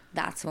 Yes.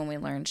 That's when we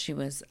learned she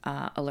was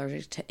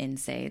allergic to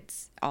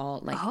NSAIDs. All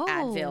like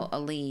Advil,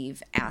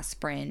 Aleve,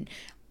 aspirin,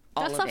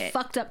 all of it. That's a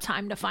fucked up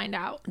time to find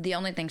out. The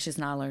only thing she's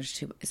not allergic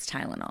to is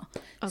Tylenol.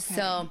 Okay.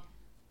 So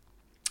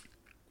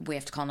we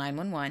have to call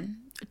 911.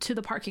 To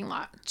the parking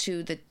lot.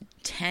 To the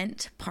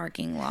tent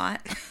parking lot.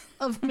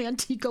 of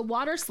Manteca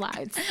water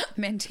slides.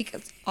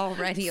 Manteca's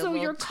already a So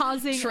little you're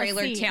causing a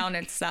trailer scene. town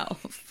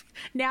itself.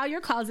 Now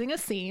you're causing a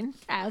scene,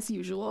 as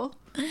usual.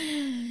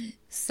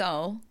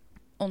 So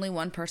only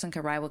one person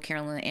could ride with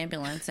Carolyn in the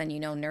ambulance. And,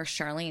 Nurse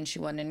Charlene, she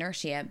wasn't a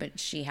nurse yet, but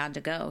she had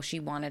to go. She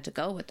wanted to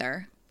go with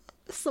her.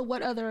 So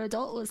what other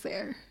adult was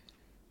there?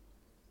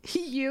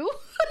 You?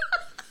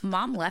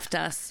 Mom left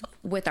us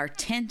with our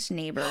tent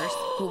neighbors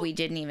who we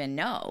didn't even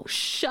know.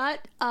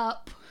 Shut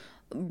up.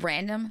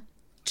 Random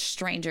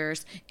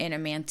strangers in a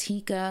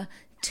Manteca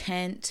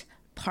tent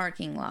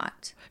parking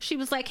lot. She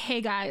was like,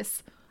 hey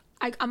guys,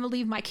 I'm gonna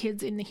leave my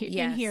kids in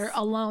Yes. here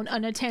alone,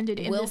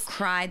 unattended. Will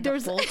cried the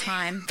whole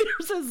time.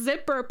 There's a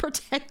zipper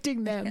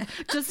protecting them.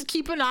 Just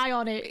keep an eye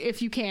on it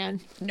if you can.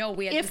 No,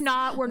 we had If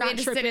not, we're we not had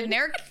to sit tripping. in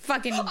their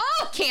fucking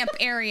camp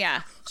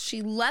area.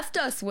 She left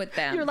us with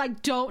them. You're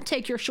like, don't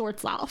take your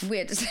shorts off. we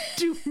had to,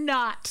 Do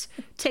not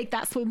take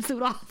that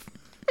swimsuit off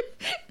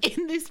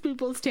in these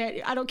people's tent.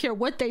 I don't care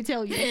what they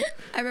tell you.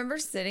 I remember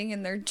sitting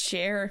in their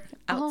chair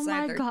outside Oh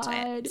my their God.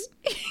 tent.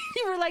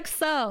 You were like,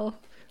 so,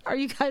 are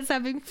you guys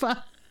having fun?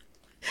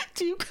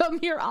 Do you come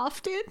here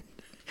often?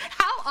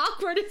 How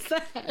awkward is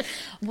that?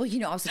 Well,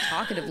 I was a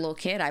talkative little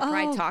kid. I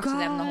probably talked to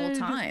them the whole God.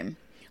 time.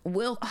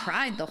 Will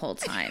cried the whole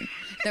time.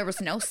 There was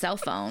no cell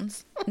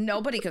phones.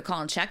 Nobody could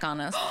call and check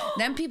on us.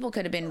 Then people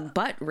could have been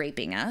butt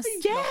raping us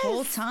Yes, the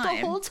whole time.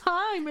 The whole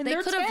time in They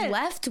their could have tent.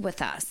 left with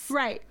us.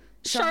 Right.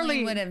 Charlene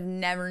Charlene. would have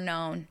never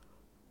known.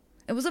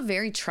 It was a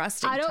very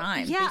trusting I don't-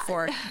 time yeah.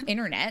 before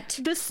internet.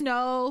 The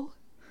snow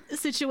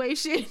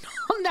situation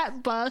on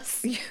that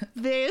bus.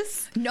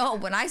 This. No,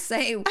 when I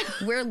say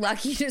we're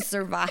lucky to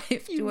survive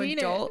You to mean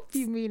adults, it.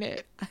 You mean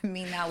it. I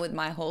mean that with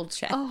my whole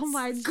chest. Oh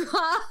my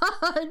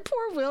God.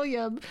 Poor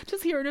William.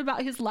 Just hearing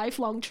about his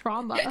lifelong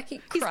trauma. He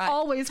He's cried.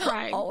 always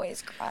crying.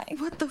 Always crying.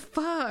 What the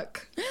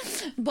fuck?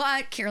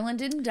 But Carolyn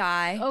didn't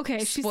die. Okay,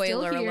 she's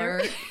Spoiler still here.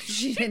 alert.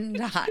 She didn't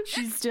die.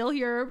 She's still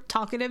here,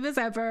 talkative as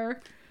ever.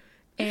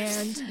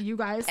 And you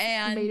guys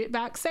And- made it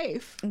back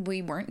safe.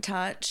 We weren't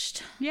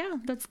touched. Yeah,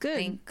 that's good.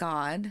 Thank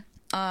God.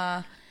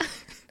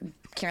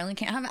 Carolyn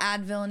can't have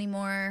Advil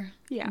anymore.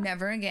 Yeah.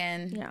 Never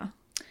again. Yeah.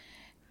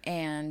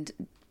 And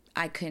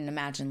I couldn't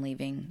imagine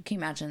leaving. Can you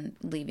imagine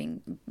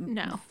leaving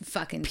No.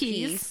 fucking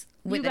Peace. peace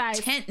with You guys-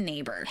 a tent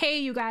neighbor? Hey,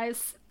 you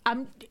guys.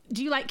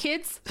 Do you like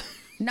kids?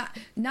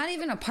 Not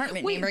even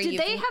apartment Wait, neighbor. did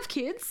they have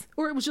kids,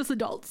 or it was just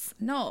adults?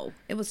 No,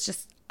 it was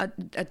just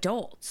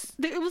adults.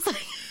 It was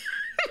like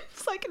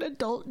it's like an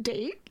adult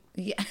date.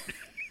 Yeah.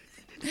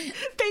 They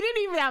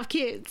didn't even have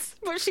kids,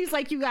 but she's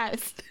like, "You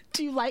guys,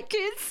 do you like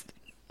kids?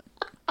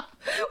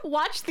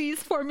 Watch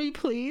these for me,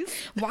 please.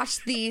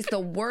 Watch these, the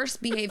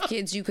worst behaved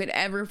kids you could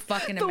ever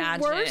fucking The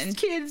imagine. worst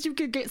kids you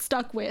could get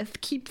stuck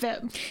with. Keep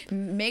them.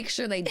 Make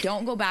sure they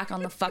don't go back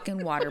on the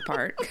fucking water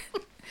park.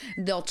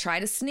 They'll try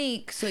to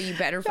sneak, so you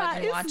better That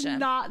fucking is watch them.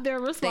 not their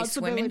They swim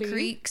responsibility. in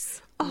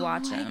creeks.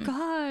 Watch Oh my them.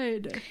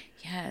 God,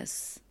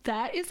 Yes,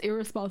 that is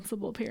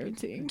irresponsible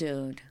parenting.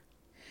 dude.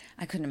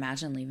 I couldn't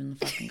imagine leaving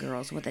the fucking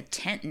girls with a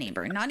tent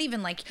neighbor. Not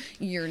even like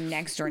your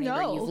next door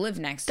neighbor No, you've lived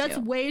next That's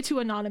to. way too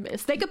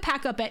anonymous. They could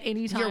pack up at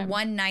any time. Your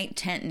one night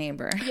tent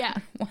neighbor. Yeah.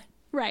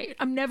 Right.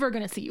 I'm never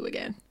going to see you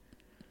again.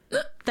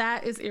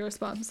 That is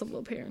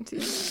irresponsible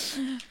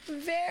parenting.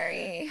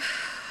 Very.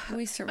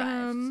 We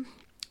survived.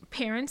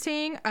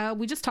 Parenting,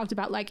 we just talked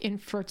about like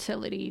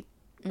infertility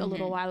a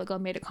little while ago,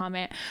 made a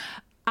comment.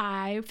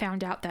 I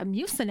found out that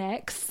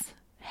Mucinex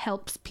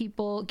helps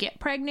people get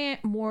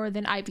pregnant more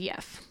than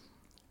IVF.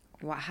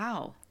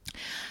 Wow.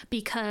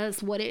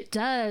 Because what it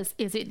does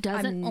is it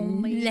doesn't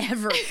only...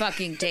 Never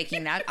fucking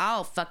taking that.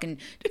 I'll fucking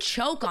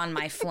choke on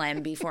my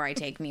phlegm before I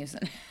take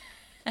Mucinex.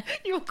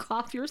 You'll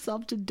cough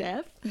yourself to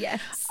death.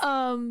 Yes.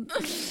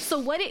 So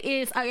what it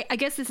is, I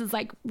guess this is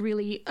like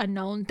really a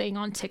known thing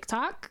on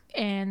TikTok,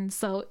 and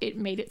so it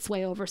made its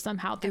way over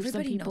somehow through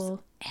Everybody some people. knows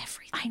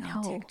everything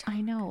on TikTok.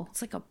 I know.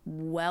 It's like a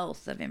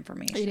wealth of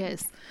information. It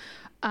is.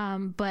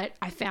 But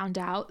I found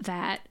out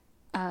that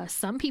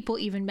some people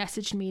even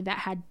messaged me that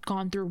had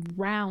gone through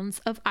rounds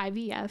of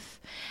IVF,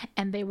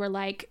 and they were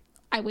like,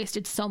 I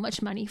wasted so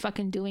much money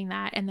fucking doing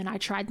that, and then I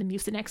tried the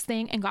Mucinex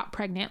thing and got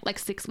pregnant like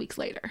 6 weeks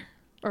later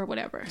or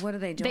whatever. What are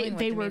they doing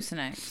They with were the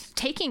Mucinex?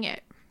 taking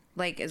it.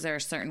 Like, is there a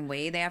certain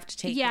way they have to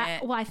take Yeah,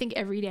 it? well, I think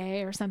every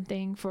day or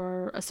something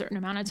for a certain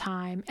amount of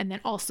time, and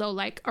then also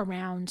like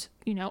around,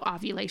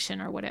 ovulation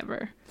or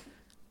whatever.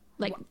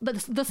 Like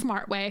the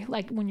smart way,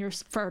 like when you're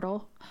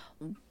fertile.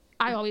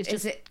 I always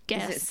just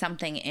guess. Is it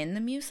something in the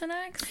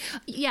Mucinex?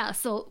 Yeah,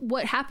 so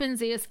what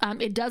happens is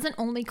it doesn't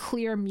only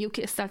clear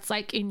mucus that's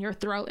like in your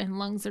throat and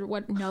lungs or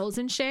nose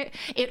and shit.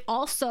 It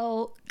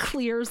also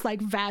clears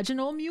like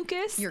vaginal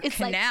mucus. Your It's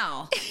like-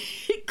 canal.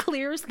 it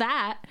clears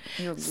that.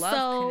 Your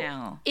love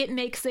canal. It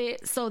makes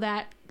it so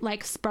that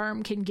like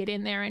sperm can get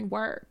in there and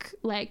work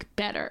like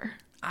better.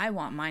 I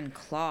want mine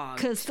clogged.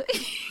 Because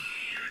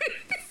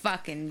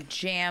Fucking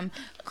jam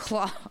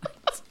clogged.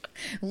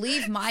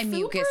 Leave my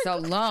mucus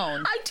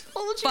alone. I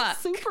told you Fuck.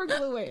 super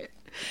glue it.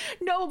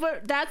 No,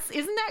 but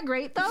isn't that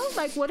great though?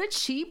 Like, what a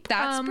cheap.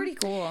 That's pretty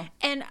cool.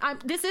 And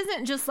this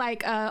isn't just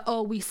like,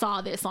 oh, we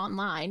saw this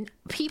online.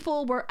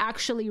 People were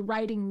actually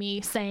writing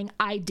me saying,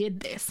 I did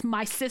this.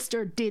 My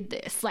sister did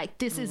this. Like,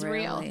 this is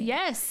real.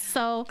 Yes.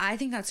 So I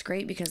think that's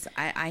great because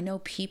I know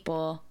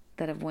people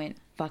that have went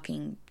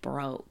fucking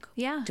broke.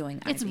 Yeah. Doing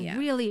IVF. It's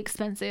really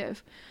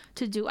expensive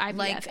to do IVF.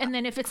 Like, and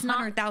then if it's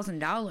not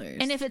 $100,000.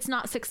 And if it's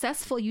not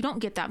successful, you don't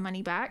get that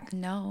money back.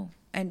 No.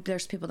 And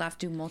there's people that have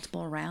to do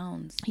multiple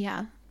rounds.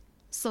 Yeah.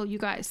 So you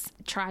guys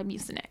try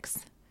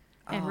Mucinex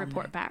and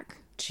report back.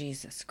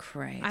 Jesus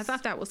Christ. I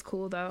thought that was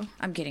cool though.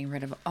 I'm getting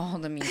rid of all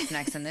the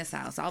Mucinex in this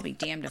house. I'll be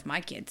damned if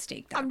my kids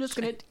take that. I'm just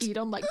going to eat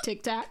them like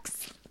Tic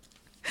Tacs.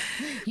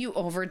 You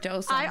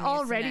overdose on I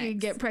already Mucinex.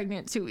 get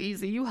pregnant too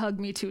easy. You hug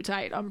me too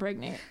tight. I'm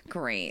pregnant.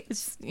 Great.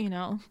 It's,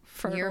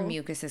 fertile. Your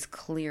mucus is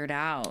cleared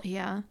out.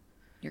 Yeah.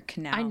 Your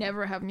canal. I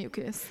never have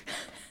mucus.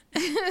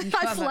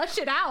 I flush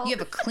it out. You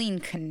have a clean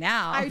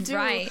canal. I do.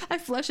 Right. I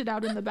flush it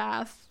out in the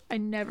bath. I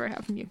never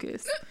have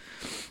mucus.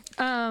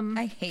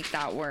 I hate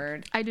that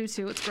word. I do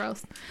too. It's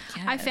gross.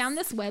 Yes. I found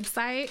this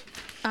website.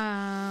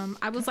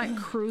 I was like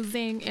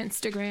cruising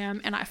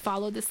Instagram and I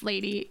followed this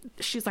lady.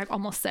 She's like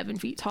almost 7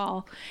 feet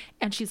tall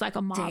and she's like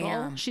a model.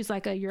 Damn. She's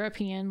like a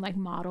European like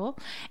model.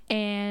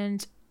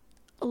 And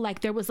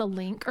like there was a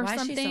link or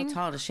something. Why is she so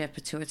tall? Does she have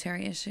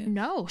pituitary issues?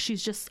 No,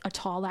 she's just a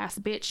tall ass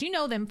bitch. You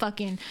know them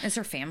fucking. Is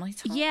her family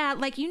tall? Yeah,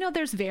 like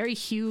there's very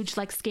huge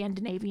like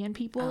Scandinavian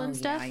people and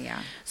stuff. Yeah.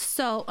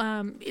 So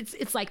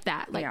it's like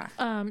that. Like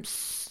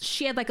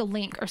she had like a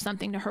link or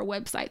something to her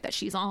website that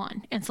she's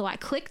on, and so I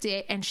clicked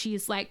it, and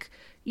she's like,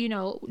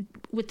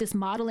 with this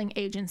modeling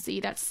agency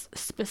that's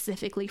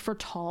specifically for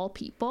tall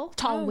people,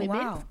 tall women.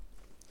 Wow.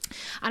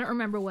 I don't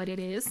remember what it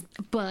is,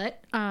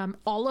 but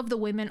all of the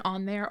women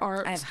on there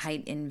are. I have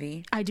height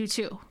envy. I do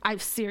too. I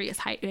have serious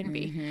height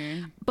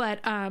envy, but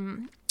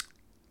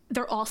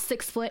they're all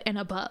 6 foot and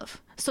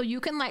above. So you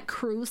can like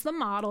cruise the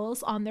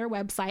models on their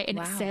website, and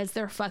it says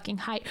their fucking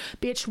height.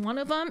 Bitch, one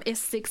of them is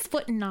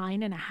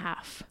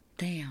 6'9.5".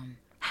 Damn.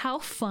 How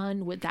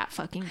fun would that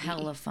fucking be?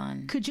 Hella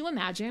fun. Could you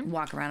imagine?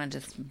 Walk around and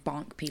just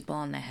bonk people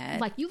on the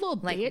head. Like, you little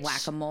bitch. Like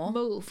whack-a-mole.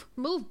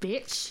 Move,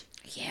 bitch.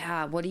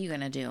 Yeah, what are you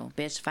gonna do?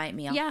 Bitch, fight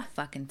me, I'll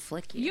fucking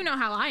flick you. You know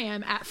how I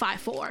am at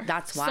 5'4".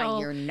 That's why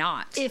you're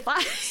not. If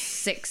I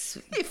 6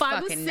 if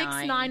I was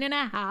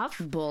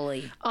 6'9.5".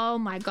 Bully. Oh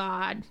my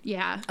God.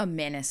 Yeah. A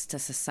menace to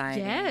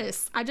society.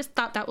 Yes. I just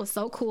thought that was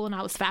so cool, and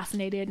I was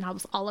fascinated, and I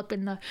was all up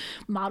in the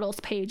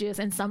models pages,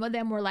 and some of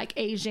them were like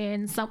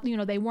Asian, some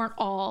they weren't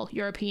all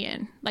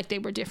European. Like they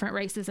were different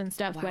races and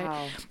stuff.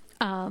 Wow.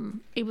 But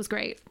it was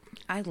great.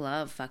 I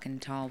love fucking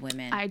tall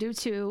women. I do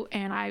too,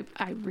 and I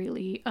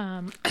really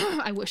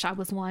I wish I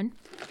was one.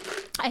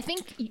 I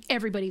think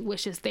everybody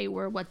wishes they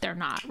were what they're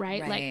not,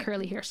 right? Like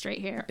curly hair,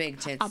 straight hair, big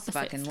tits, opposites.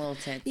 Fucking little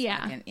tits.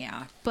 Yeah, fucking,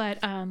 yeah. But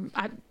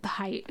the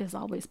height has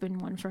always been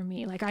one for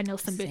me. Like I know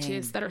some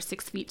bitches that are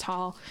 6 feet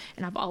tall,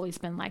 and I've always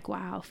been like,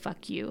 wow,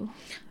 fuck you.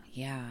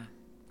 Yeah.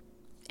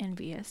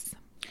 Envious.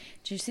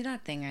 Did you see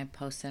that thing I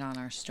posted on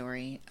our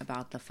story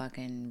about the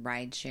fucking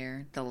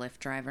rideshare, the Lyft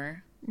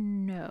driver?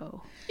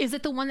 No. Is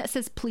it the one that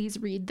says, please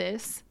read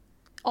this?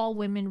 All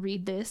women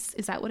read this?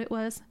 Is that what it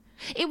was?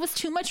 It was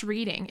too much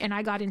reading, and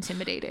I got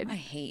intimidated. I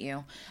hate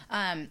you.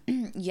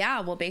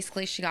 Yeah, well,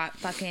 basically, she got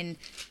fucking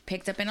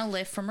picked up in a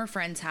Lyft from her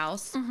friend's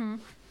house. Mm-hmm.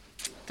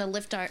 The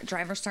Lyft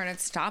driver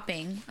started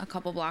stopping a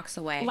couple blocks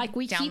away, like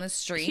we down keep the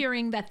street,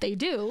 hearing that they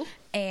do.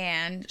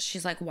 And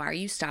she's like, "Why are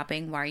you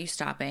stopping? Why are you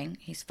stopping?"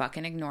 He's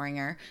fucking ignoring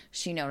her.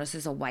 She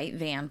notices a white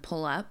van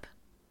pull up.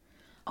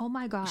 Oh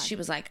my God. She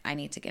was like, I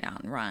need to get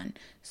out and run.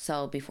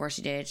 So before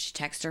she did, she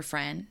texted her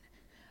friend,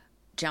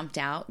 jumped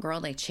out.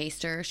 Girl, they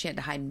chased her. She had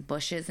to hide in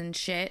bushes and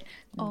shit.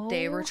 Oh.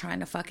 They were trying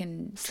to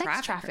fucking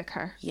traffic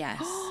her. Yes.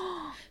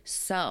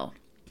 So.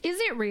 Is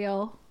it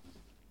real?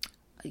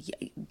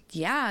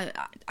 Yeah.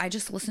 I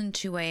just listened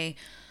to a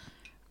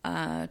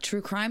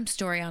true crime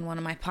story on one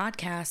of my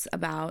podcasts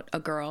about a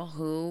girl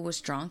who was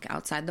drunk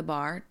outside the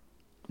bar,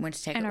 went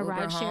to take an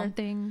Uber home,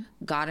 thing.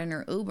 Got in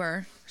her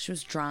Uber. She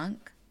was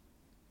drunk.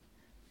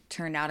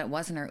 Turned out it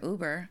wasn't her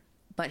Uber,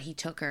 but he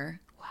took her,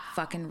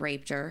 fucking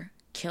raped her,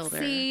 killed her.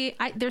 See,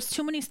 there's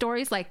too many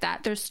stories like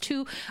that. There's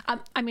too.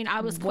 I mean, I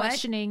was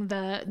questioning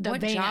the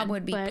what van, job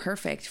would be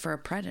perfect for a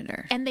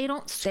predator? And they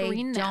don't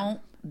screen them. They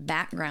don't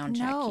background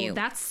check you.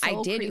 That's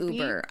so I did creepy.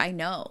 Uber. I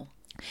know.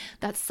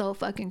 That's so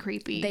fucking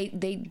creepy.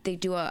 They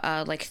do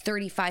a like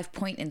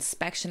 35-point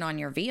inspection on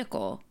your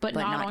vehicle, but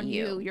not on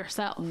you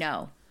yourself.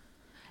 No.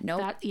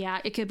 Nope.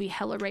 It could be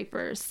hella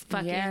rapers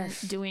fucking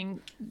doing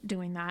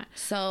that.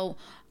 So.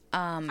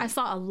 I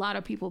saw a lot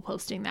of people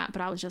posting that,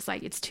 but I was just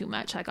like, it's too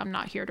much. Like, I'm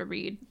not here to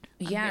read.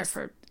 I'm here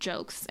for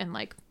jokes and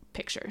like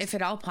pictures. If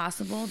at all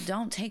possible,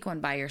 don't take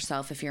one by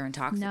yourself if you're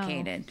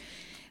intoxicated.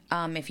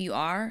 No. If you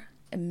are,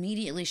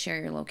 immediately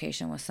share your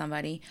location with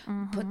somebody.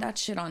 Mm-hmm. Put that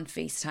shit on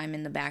FaceTime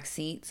in the back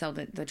seat so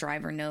that the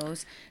driver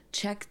knows.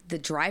 Check the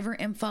driver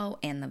info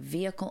and the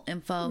vehicle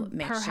info.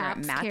 Make sure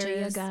it matches.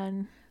 Carry a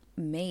gun.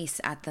 Mace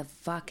at the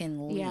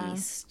fucking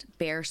least.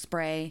 Bear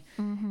spray.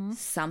 Mm-hmm.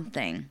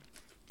 Something.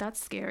 That's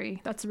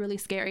scary. That's really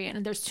scary.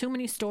 And there's too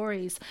many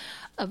stories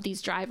of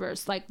these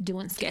drivers like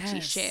doing sketchy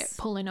shit,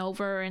 pulling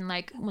over, and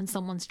like when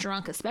someone's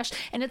drunk, especially.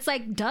 And it's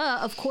like, duh,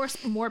 of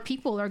course, more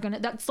people are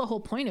gonna. That's the whole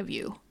point of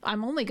you.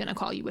 I'm only gonna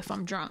call you if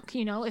I'm drunk.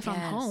 You know, if I'm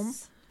home.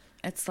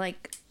 It's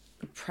like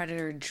a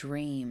predator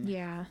dream.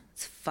 Yeah,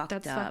 it's fucked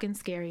up. That's fucking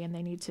scary, and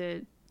they need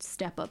to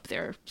step up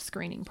their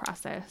screening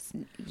process.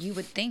 You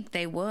would think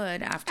they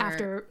would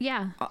after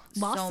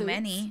lawsuits. So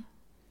many.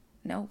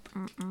 Nope.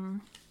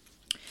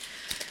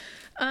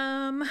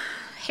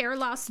 Hair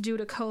loss due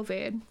to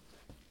COVID.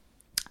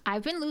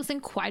 I've been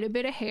losing quite a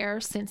bit of hair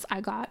since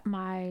I got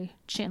my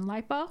chin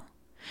lipo.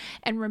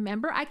 And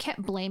remember, I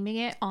kept blaming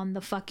it on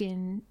the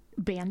fucking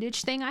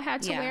bandage thing I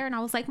had to wear. And I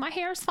was like, my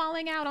hair's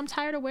falling out. I'm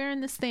tired of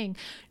wearing this thing.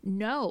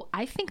 No,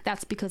 I think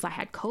that's because I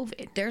had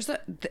COVID.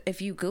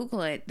 If you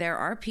Google it, there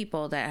are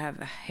people that have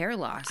hair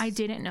loss. I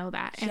didn't know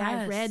that. And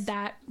I read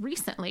that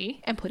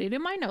recently and put it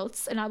in my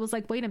notes. And I was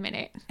like, wait a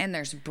minute. And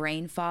there's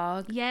brain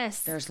fog.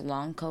 Yes. There's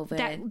long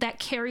COVID. That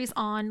carries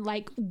on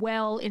like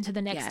well into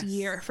the next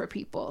year for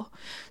people.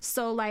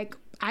 So like,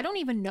 I don't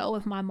even know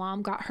if my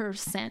mom got her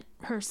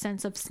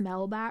sense of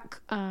smell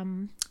back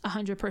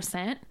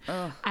 100%.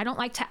 I don't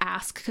like to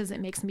ask because it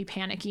makes me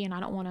panicky and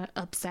I don't want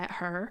to upset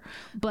her.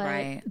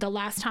 But the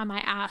last time I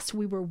asked,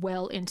 we were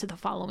well into the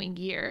following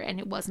year and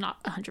it was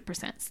not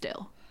 100%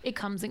 still. It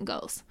comes and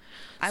goes.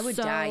 I would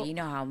die. You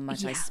know how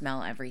much I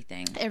smell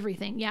everything.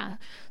 Everything, yeah.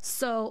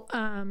 So,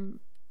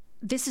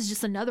 this is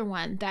just another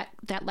one that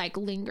like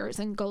lingers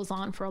and goes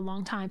on for a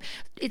long time.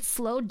 It's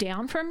slowed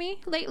down for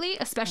me lately,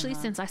 especially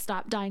since I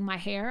stopped dyeing my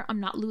hair. I'm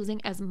not losing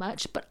as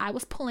much, but I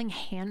was pulling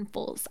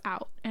handfuls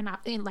out and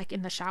like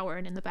in the shower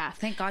and in the bath.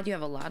 Thank God you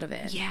have a lot of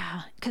it.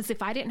 Yeah, because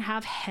if I didn't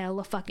have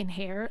hella fucking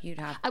hair, you'd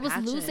have. I was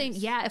losing.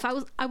 Yeah, if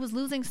I was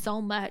losing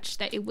so much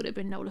that it would have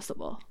been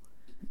noticeable.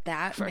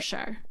 That for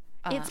sure.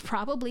 It's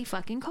probably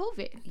fucking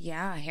COVID.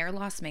 Yeah, hair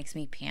loss makes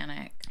me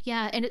panic.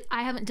 Yeah, and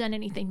I haven't done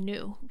anything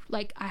new.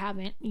 Like, I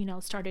haven't,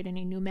 started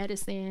any new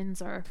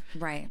medicines or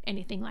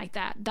anything like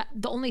that.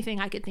 The only thing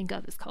I could think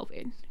of is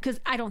COVID. Because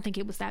I don't think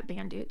it was that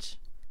bandage.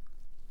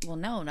 Well,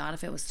 no, not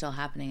if it was still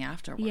happening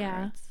afterwards.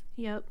 Yeah.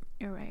 Yep,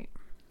 you're right.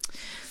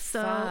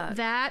 So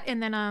that,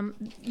 and then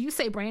you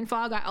say brain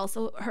fog. I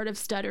also heard of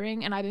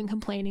stuttering, and I've been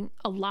complaining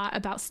a lot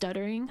about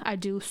stuttering. I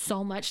do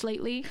so much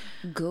lately.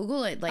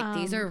 Google it. Like,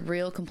 these are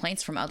real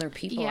complaints from other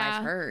people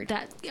I've heard.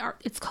 That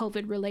it's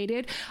COVID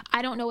related.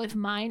 I don't know if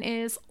mine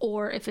is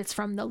or if it's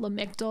from the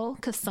Lamictal,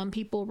 because some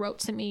people wrote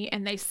to me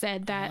and they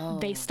said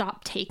that they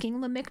stopped taking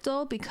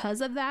Lamictal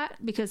because of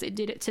that, because it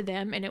did it to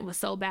them and it was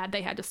so bad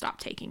they had to stop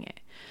taking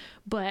it.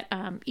 But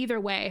either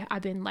way,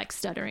 I've been like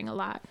stuttering a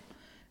lot.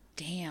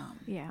 Damn.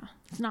 Yeah,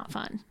 it's not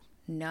fun.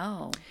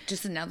 No,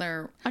 just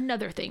another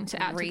thing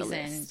to add to the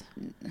list.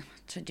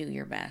 To do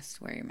your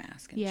best, wear your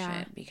mask and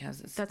shit, because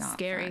that's not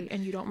scary fun.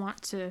 And you don't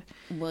want to.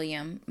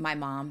 William, my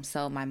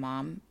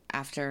mom,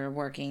 after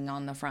working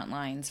on the front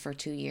lines for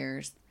 2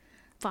 years,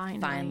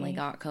 finally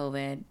got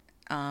COVID.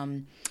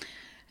 And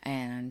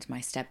my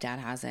stepdad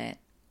has it.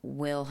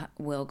 Will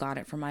got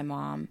it from my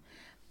mom.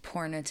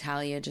 Poor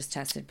Natalia just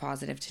tested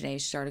positive today.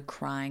 She started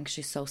crying.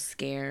 She's so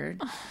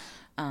scared.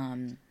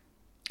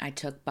 I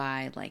took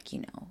by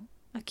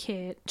a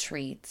kit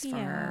treats for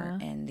her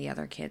and the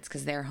other kids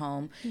because they're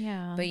home.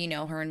 Yeah. But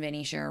her and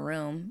Vinny share a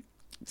room,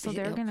 so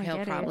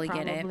he'll probably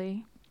get it.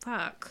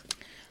 Fuck.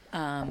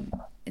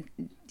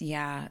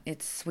 Yeah,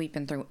 it's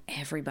sweeping through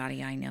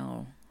everybody I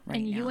know right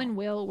now. And you and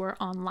Will were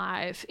on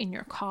live in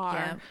your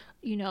car,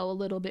 a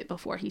little bit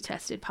before he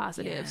tested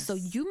positive. Yes. So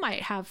you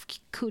might have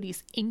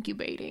cooties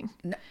incubating.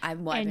 No, I've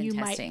and been you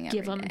testing might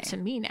give every them day. To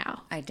me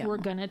now. I don't. We're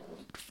gonna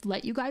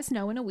let you guys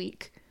know in a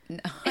week. No,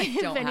 I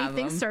don't if have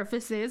anything them.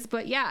 Surfaces.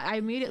 But yeah, I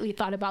immediately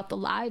thought about the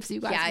lives you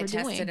guys were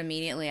doing. Yeah, I tested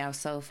immediately. I was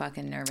so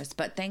fucking nervous.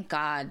 But thank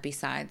God,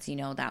 besides,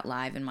 that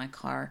live in my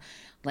car,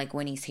 like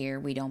when he's here,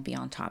 we don't be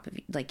on top of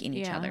in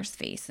each other's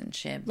face and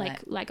shit.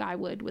 Like I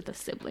would with a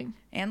sibling.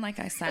 And like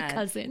I said, a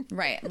cousin.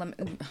 Right.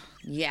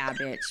 Yeah,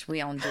 bitch. We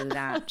don't do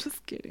that. I'm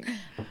just kidding.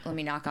 Let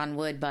me knock on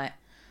wood, but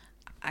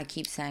I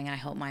keep saying I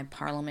hope my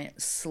Parliament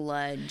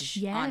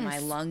sludge on my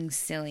lungs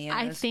cilia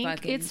I is think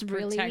fucking it's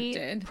protected.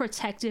 Really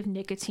protective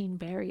nicotine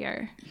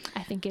barrier.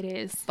 I think it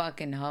is.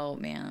 Fucking hope,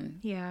 man.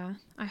 Yeah.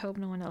 I hope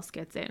no one else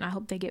gets it, and I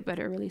hope they get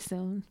better really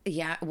soon.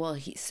 Yeah. Well,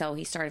 he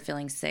started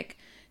feeling sick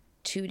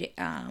 2 days.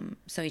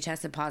 So he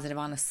tested positive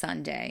on a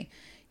Sunday.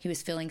 He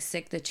was feeling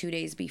sick the 2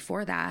 days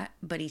before that,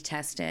 but he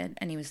tested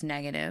and he was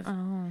negative.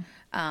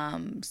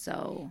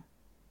 So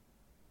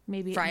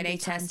maybe Friday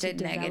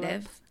tested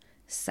negative.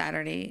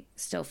 Saturday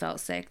still felt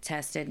sick,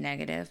 tested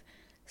negative.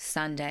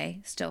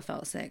 Sunday still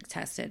felt sick,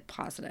 tested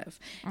positive.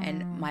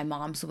 And my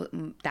mom's,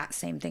 that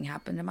same thing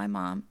happened to my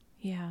mom.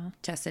 Yeah.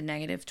 Tested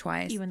negative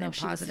twice. Even though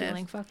she was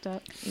feeling fucked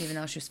up. Even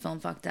though she was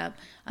feeling fucked up.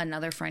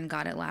 Another friend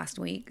got it last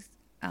week.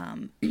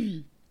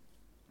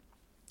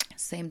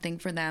 Same thing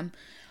for them.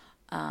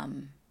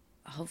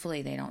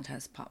 Hopefully they don't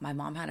test. My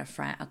mom had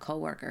a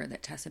coworker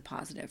that tested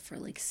positive for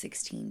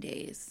 16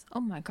 days.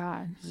 Oh my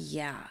God.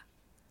 Yeah.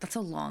 That's a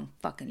long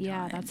fucking time.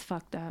 Yeah, that's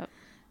fucked up.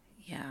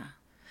 Yeah.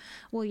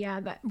 Well, yeah,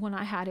 that when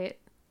I had it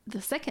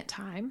the second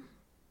time,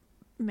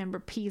 remember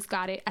Peas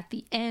got it at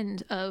the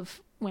end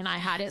of when I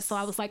had it. So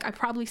I was like, I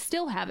probably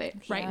still have it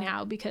right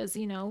now because,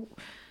 you know,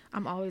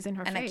 I'm always in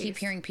her and face. I keep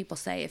hearing people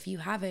say, if you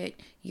have it,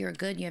 you're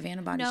good. You have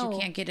antibodies. You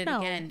can't get it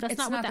again. That's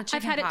not what that.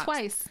 I've had it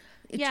twice.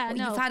 You've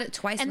had it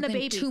twice and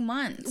within 2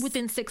 months.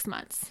 Within 6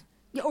 months.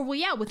 Or, well,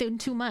 yeah, within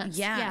 2 months.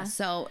 Yeah.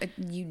 So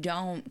you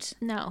don't.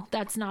 No,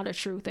 that's not a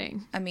true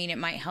thing. I mean, it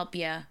might help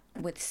you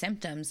with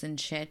symptoms and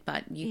shit,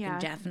 but you can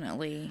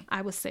definitely.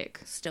 I was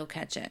sick. Still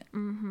catch it.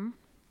 Mm-hmm.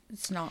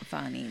 It's not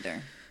fun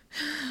either.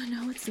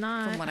 No, it's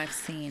not. From what I've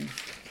seen.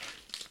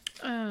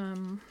 Yeah.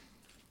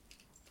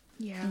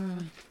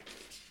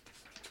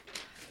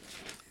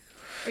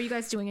 Are you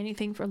guys doing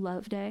anything for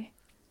Love Day?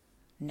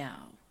 No.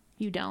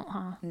 You don't,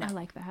 huh? No. I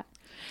like that.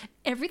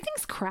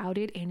 Everything's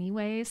crowded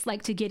anyways.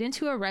 Like, to get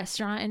into a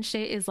restaurant and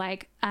shit is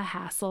like a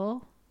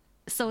hassle.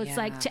 So it's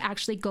like to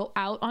actually go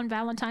out on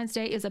Valentine's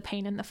Day is a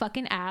pain in the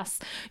fucking ass.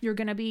 You're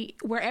going to be,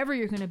 wherever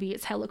you're going to be,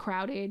 it's hella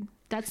crowded.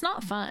 That's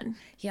not fun.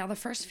 Yeah, the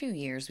first few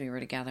years we were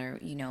together,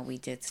 you know, we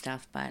did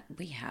stuff, but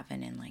we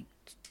haven't in like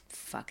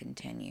fucking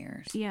 10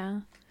 years.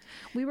 Yeah.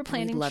 We were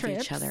planning trips. We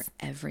love each other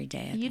every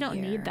day of You don't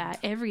the year. need that.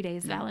 Every day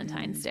is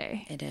Valentine's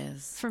Day. It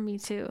is. For me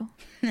too.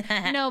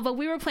 No, but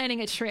we were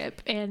planning a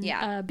trip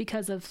and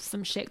because of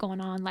some shit going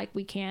on, like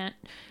we can't,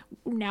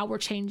 now we're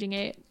changing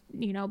it,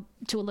 you know,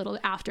 to a little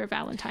after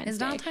Valentine's Day. Is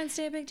Valentine's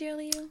Day a big deal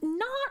to you?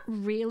 Not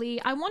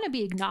really. I want to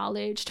be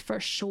acknowledged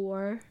for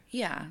sure.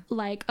 Yeah.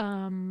 Like,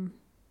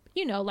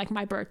 you know, like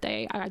my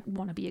birthday, I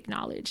want to be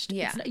acknowledged.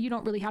 Yeah. You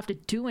don't really have to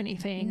do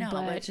anything. No,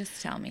 but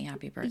just tell me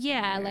happy birthday.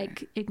 Yeah,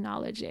 like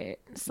acknowledge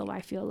it. So I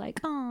feel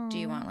like, oh. Do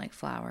you want like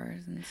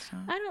flowers and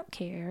stuff? I don't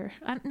care.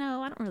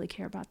 No, I don't really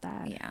care about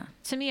that. Yeah.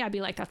 To me, I'd be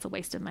like, that's a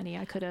waste of money.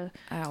 I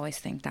always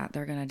think that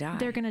they're going to die.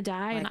 They're going to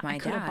die like and I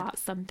could have bought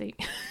something.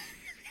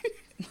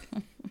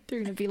 They're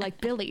going to be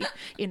like Billy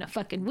in a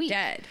fucking week.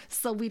 Dead.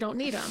 So we don't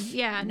need them.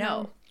 Yeah,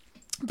 no.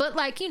 But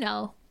like, you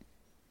know,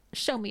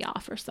 show me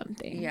off or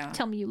something. Yeah.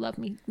 Tell me you love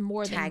me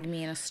more Tag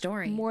me in a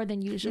story. More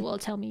than usual.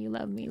 Tell me you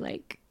love me.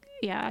 Like,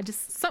 yeah,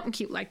 just something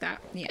cute like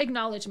that. Yeah.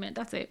 Acknowledgement.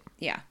 That's it.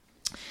 Yeah.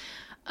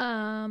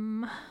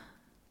 What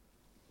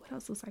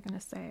else was I going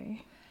to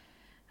say?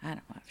 I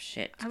don't have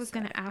shit. I was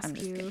going to ask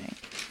you. Kidding.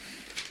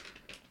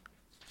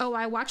 Oh,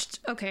 I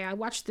watched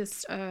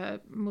this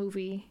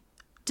movie.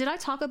 Did I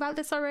talk about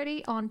this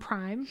already on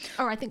Prime?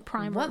 Or I think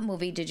Prime. What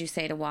movie did you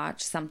say to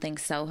watch? Something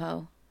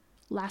Soho?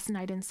 Last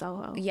Night in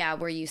Soho. Yeah,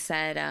 where you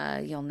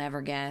said you'll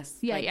never guess.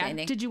 Yeah, like,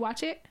 yeah. Did you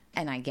watch it?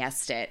 And I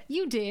guessed it.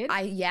 You did?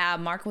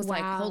 Mark was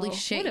like, holy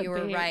shit, you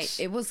were right.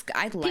 It was,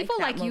 I liked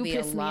that movie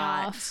a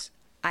lot. Off.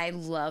 I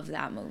love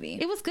that movie.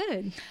 It was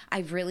good.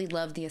 I really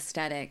loved the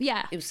aesthetic.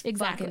 Yeah, it was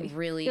exactly. fucking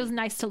really. It was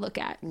nice to look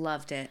at.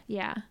 Loved it.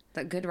 Yeah.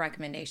 But good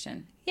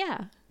recommendation.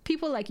 Yeah.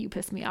 People like you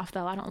piss me off,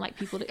 though. I don't like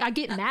people I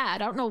get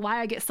mad. I don't know why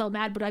I get so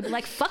mad, but I'd be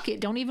like, fuck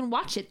it. Don't even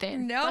watch it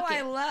then. No,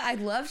 I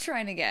love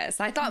trying to guess.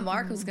 I thought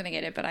Mark was going to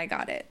get it, but I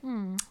got it.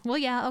 Well,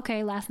 yeah,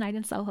 okay. Last Night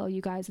in Soho,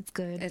 you guys. It's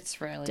good.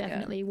 It's really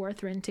definitely good.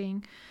 Worth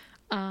renting.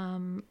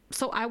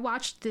 So I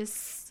watched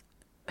this.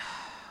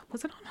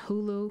 Was it on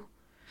Hulu?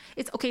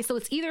 It's okay. So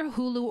it's either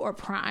Hulu or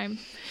Prime,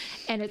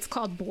 and it's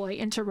called Boy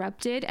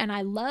Interrupted. And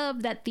I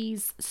love that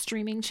these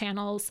streaming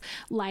channels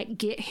like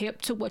get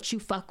hip to what you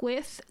fuck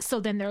with. So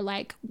then they're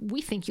like,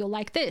 we think you'll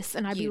like this.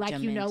 And I'd be like,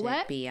 you know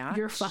what? Biatch.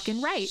 You're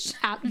fucking right.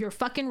 You're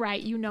fucking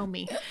right. You know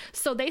me.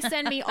 So they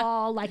send me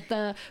all like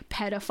the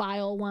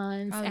pedophile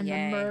ones and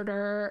the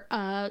murder,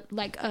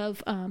 like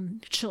of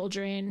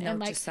children. Note and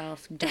like, to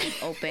self,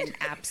 don't open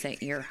apps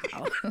at your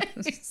house.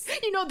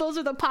 You know, those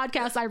are the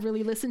podcasts I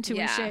really listen to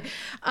and shit.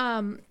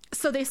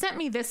 So they sent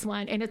me this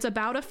one, and it's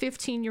about a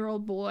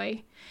 15-year-old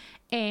boy,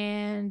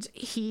 and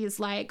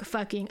he's like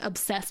fucking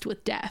obsessed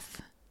with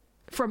death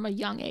from a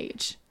young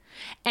age.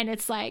 And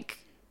it's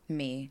like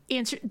me.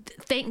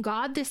 Thank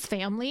God this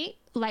family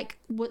like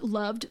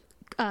loved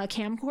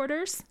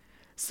camcorders.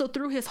 So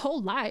through his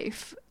whole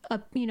life,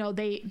 you know,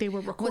 they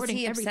were recording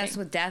everything. Was he obsessed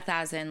with death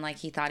as in like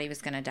he thought he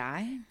was going to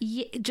die?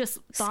 Yeah, just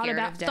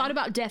thought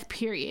about death,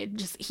 period.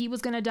 Just he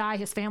was going to die.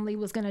 His family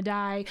was going to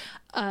die.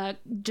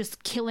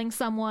 Just killing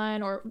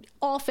someone or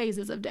all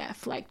phases of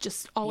death. Like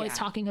just always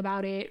talking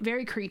about it.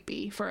 Very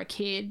creepy for a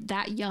kid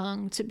that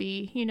young to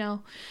be, you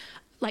know,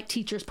 like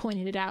teachers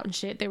pointed it out and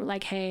shit. They were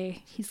like,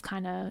 hey, he's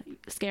kind of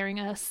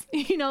scaring us.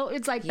 You know,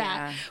 it's like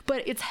that.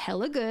 But it's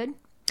hella good.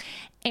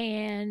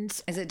 And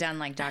is it done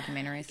like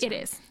documentary style? It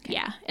is. Okay.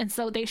 Yeah. And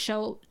so they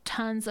show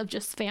tons of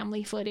just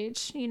family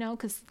footage, you know,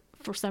 because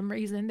for some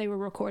reason they were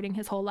recording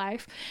his whole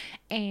life.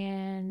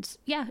 And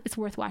yeah, it's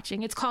worth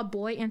watching. It's called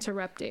Boy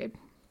Interrupted.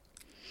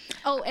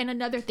 Oh, and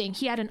another thing,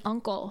 he had an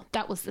uncle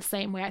that was the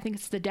same way. I think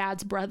it's the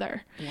dad's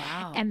brother.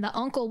 Wow. And the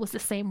uncle was the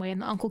same way,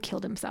 and the uncle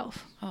killed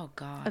himself. Oh,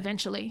 God.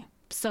 Eventually.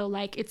 So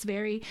like it's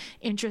very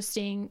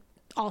interesting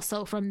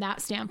also from that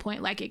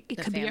standpoint. Like it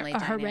could be a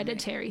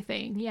hereditary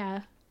thing.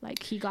 Yeah.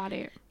 Like he got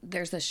it.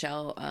 There's a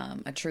show,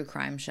 a true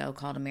crime show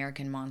called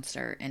American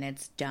Monster, and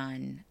it's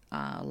done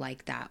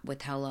like that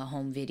with hella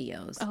home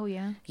videos. Oh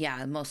yeah.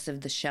 Yeah, most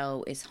of the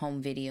show is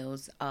home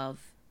videos of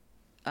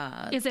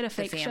Is it a the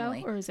fake show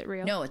family. or is it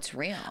real? No, it's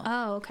real.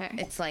 Oh, okay.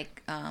 It's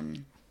like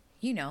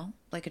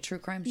like a true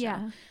crime show.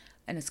 Yeah.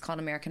 And it's called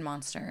American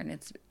Monster, and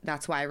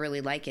that's why I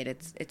really like it.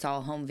 It's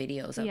all home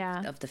videos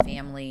of the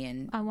family,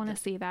 and I want to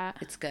see that.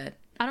 it's good.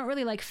 I don't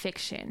really like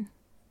fiction.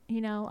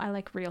 I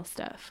like real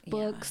stuff,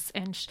 books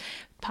and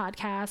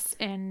podcasts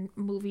and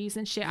movies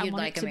and shit. You'd I want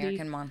like it to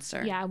American be,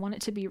 Monster. Yeah, I want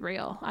it to be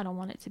real. I don't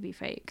want it to be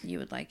fake. You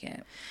would like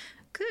it.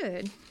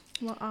 Good.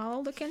 Well,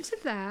 I'll look into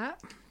that.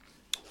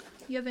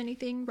 You have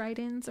anything,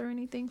 write-ins or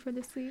anything for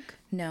this week?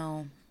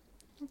 No,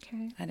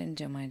 Okay. I didn't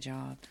do my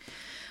job.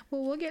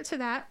 Well, we'll get to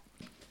that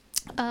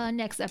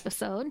next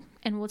episode,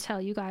 and we'll tell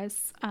you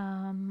guys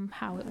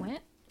how it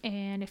went.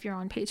 And if you're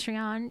on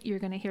Patreon, you're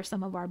going to hear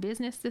some of our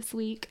business this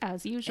week,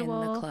 as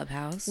usual. In the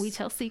clubhouse. We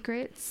tell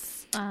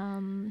secrets.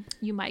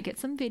 You might get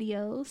some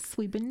videos.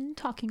 We've been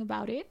talking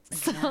about it.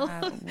 So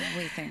Yeah,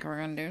 we think we're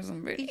going to do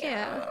some videos.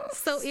 yeah.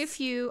 So if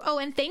you,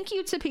 and thank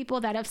you to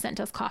people that have sent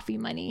us coffee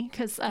money,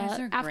 because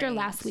are after great.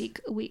 last week,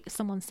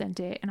 someone sent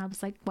it, and I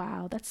was like,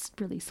 wow, that's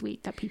really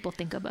sweet that people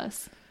think of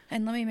us.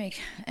 And let me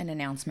make an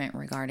announcement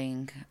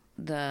regarding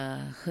the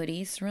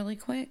hoodies really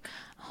quick.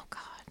 Oh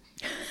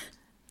God.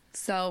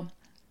 So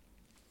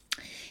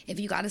if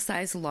you got a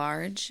size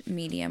large,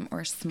 medium,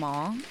 or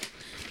small,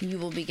 you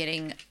will be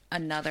getting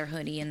another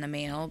hoodie in the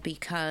mail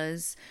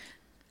because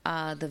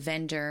the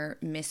vendor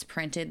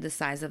misprinted the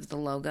size of the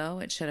logo.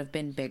 It should have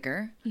been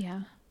bigger.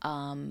 Yeah.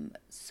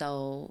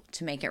 So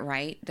to make it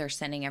right, they're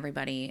sending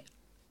everybody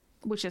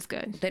Which is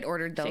good. that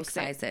ordered those Fix it.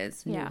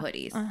 sizes new Yeah.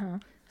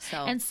 hoodies. So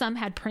And some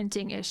had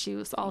printing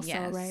issues also,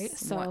 Yes. right?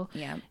 So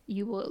Yeah.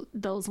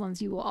 those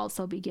ones you will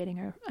also be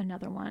getting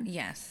another one.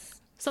 Yes.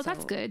 So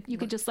that's good. You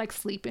could just like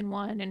sleep in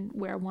one and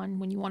wear one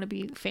when you want to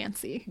be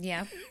fancy.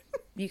 Yeah.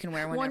 You can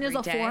wear one One every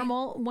is a day.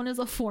 one is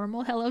a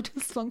formal Hello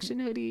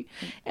Dysfunction hoodie,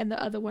 and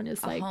the other one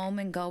is like home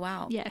and go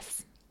out.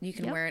 yes, You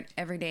can Yep. wear it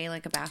every day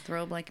like a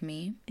bathrobe like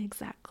me.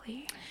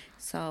 exactly.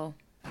 So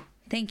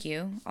thank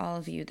you, all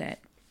of you that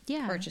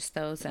Yeah, purchased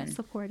those, and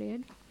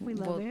supported. We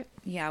love we'll, it.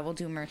 Yeah, we'll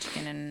do merch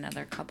again in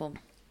a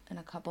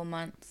couple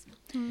months.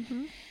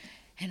 Mm-hmm.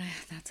 And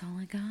that's all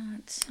I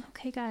got.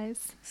 Okay,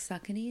 guys,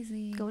 Suck it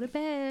easy. go to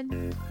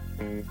bed.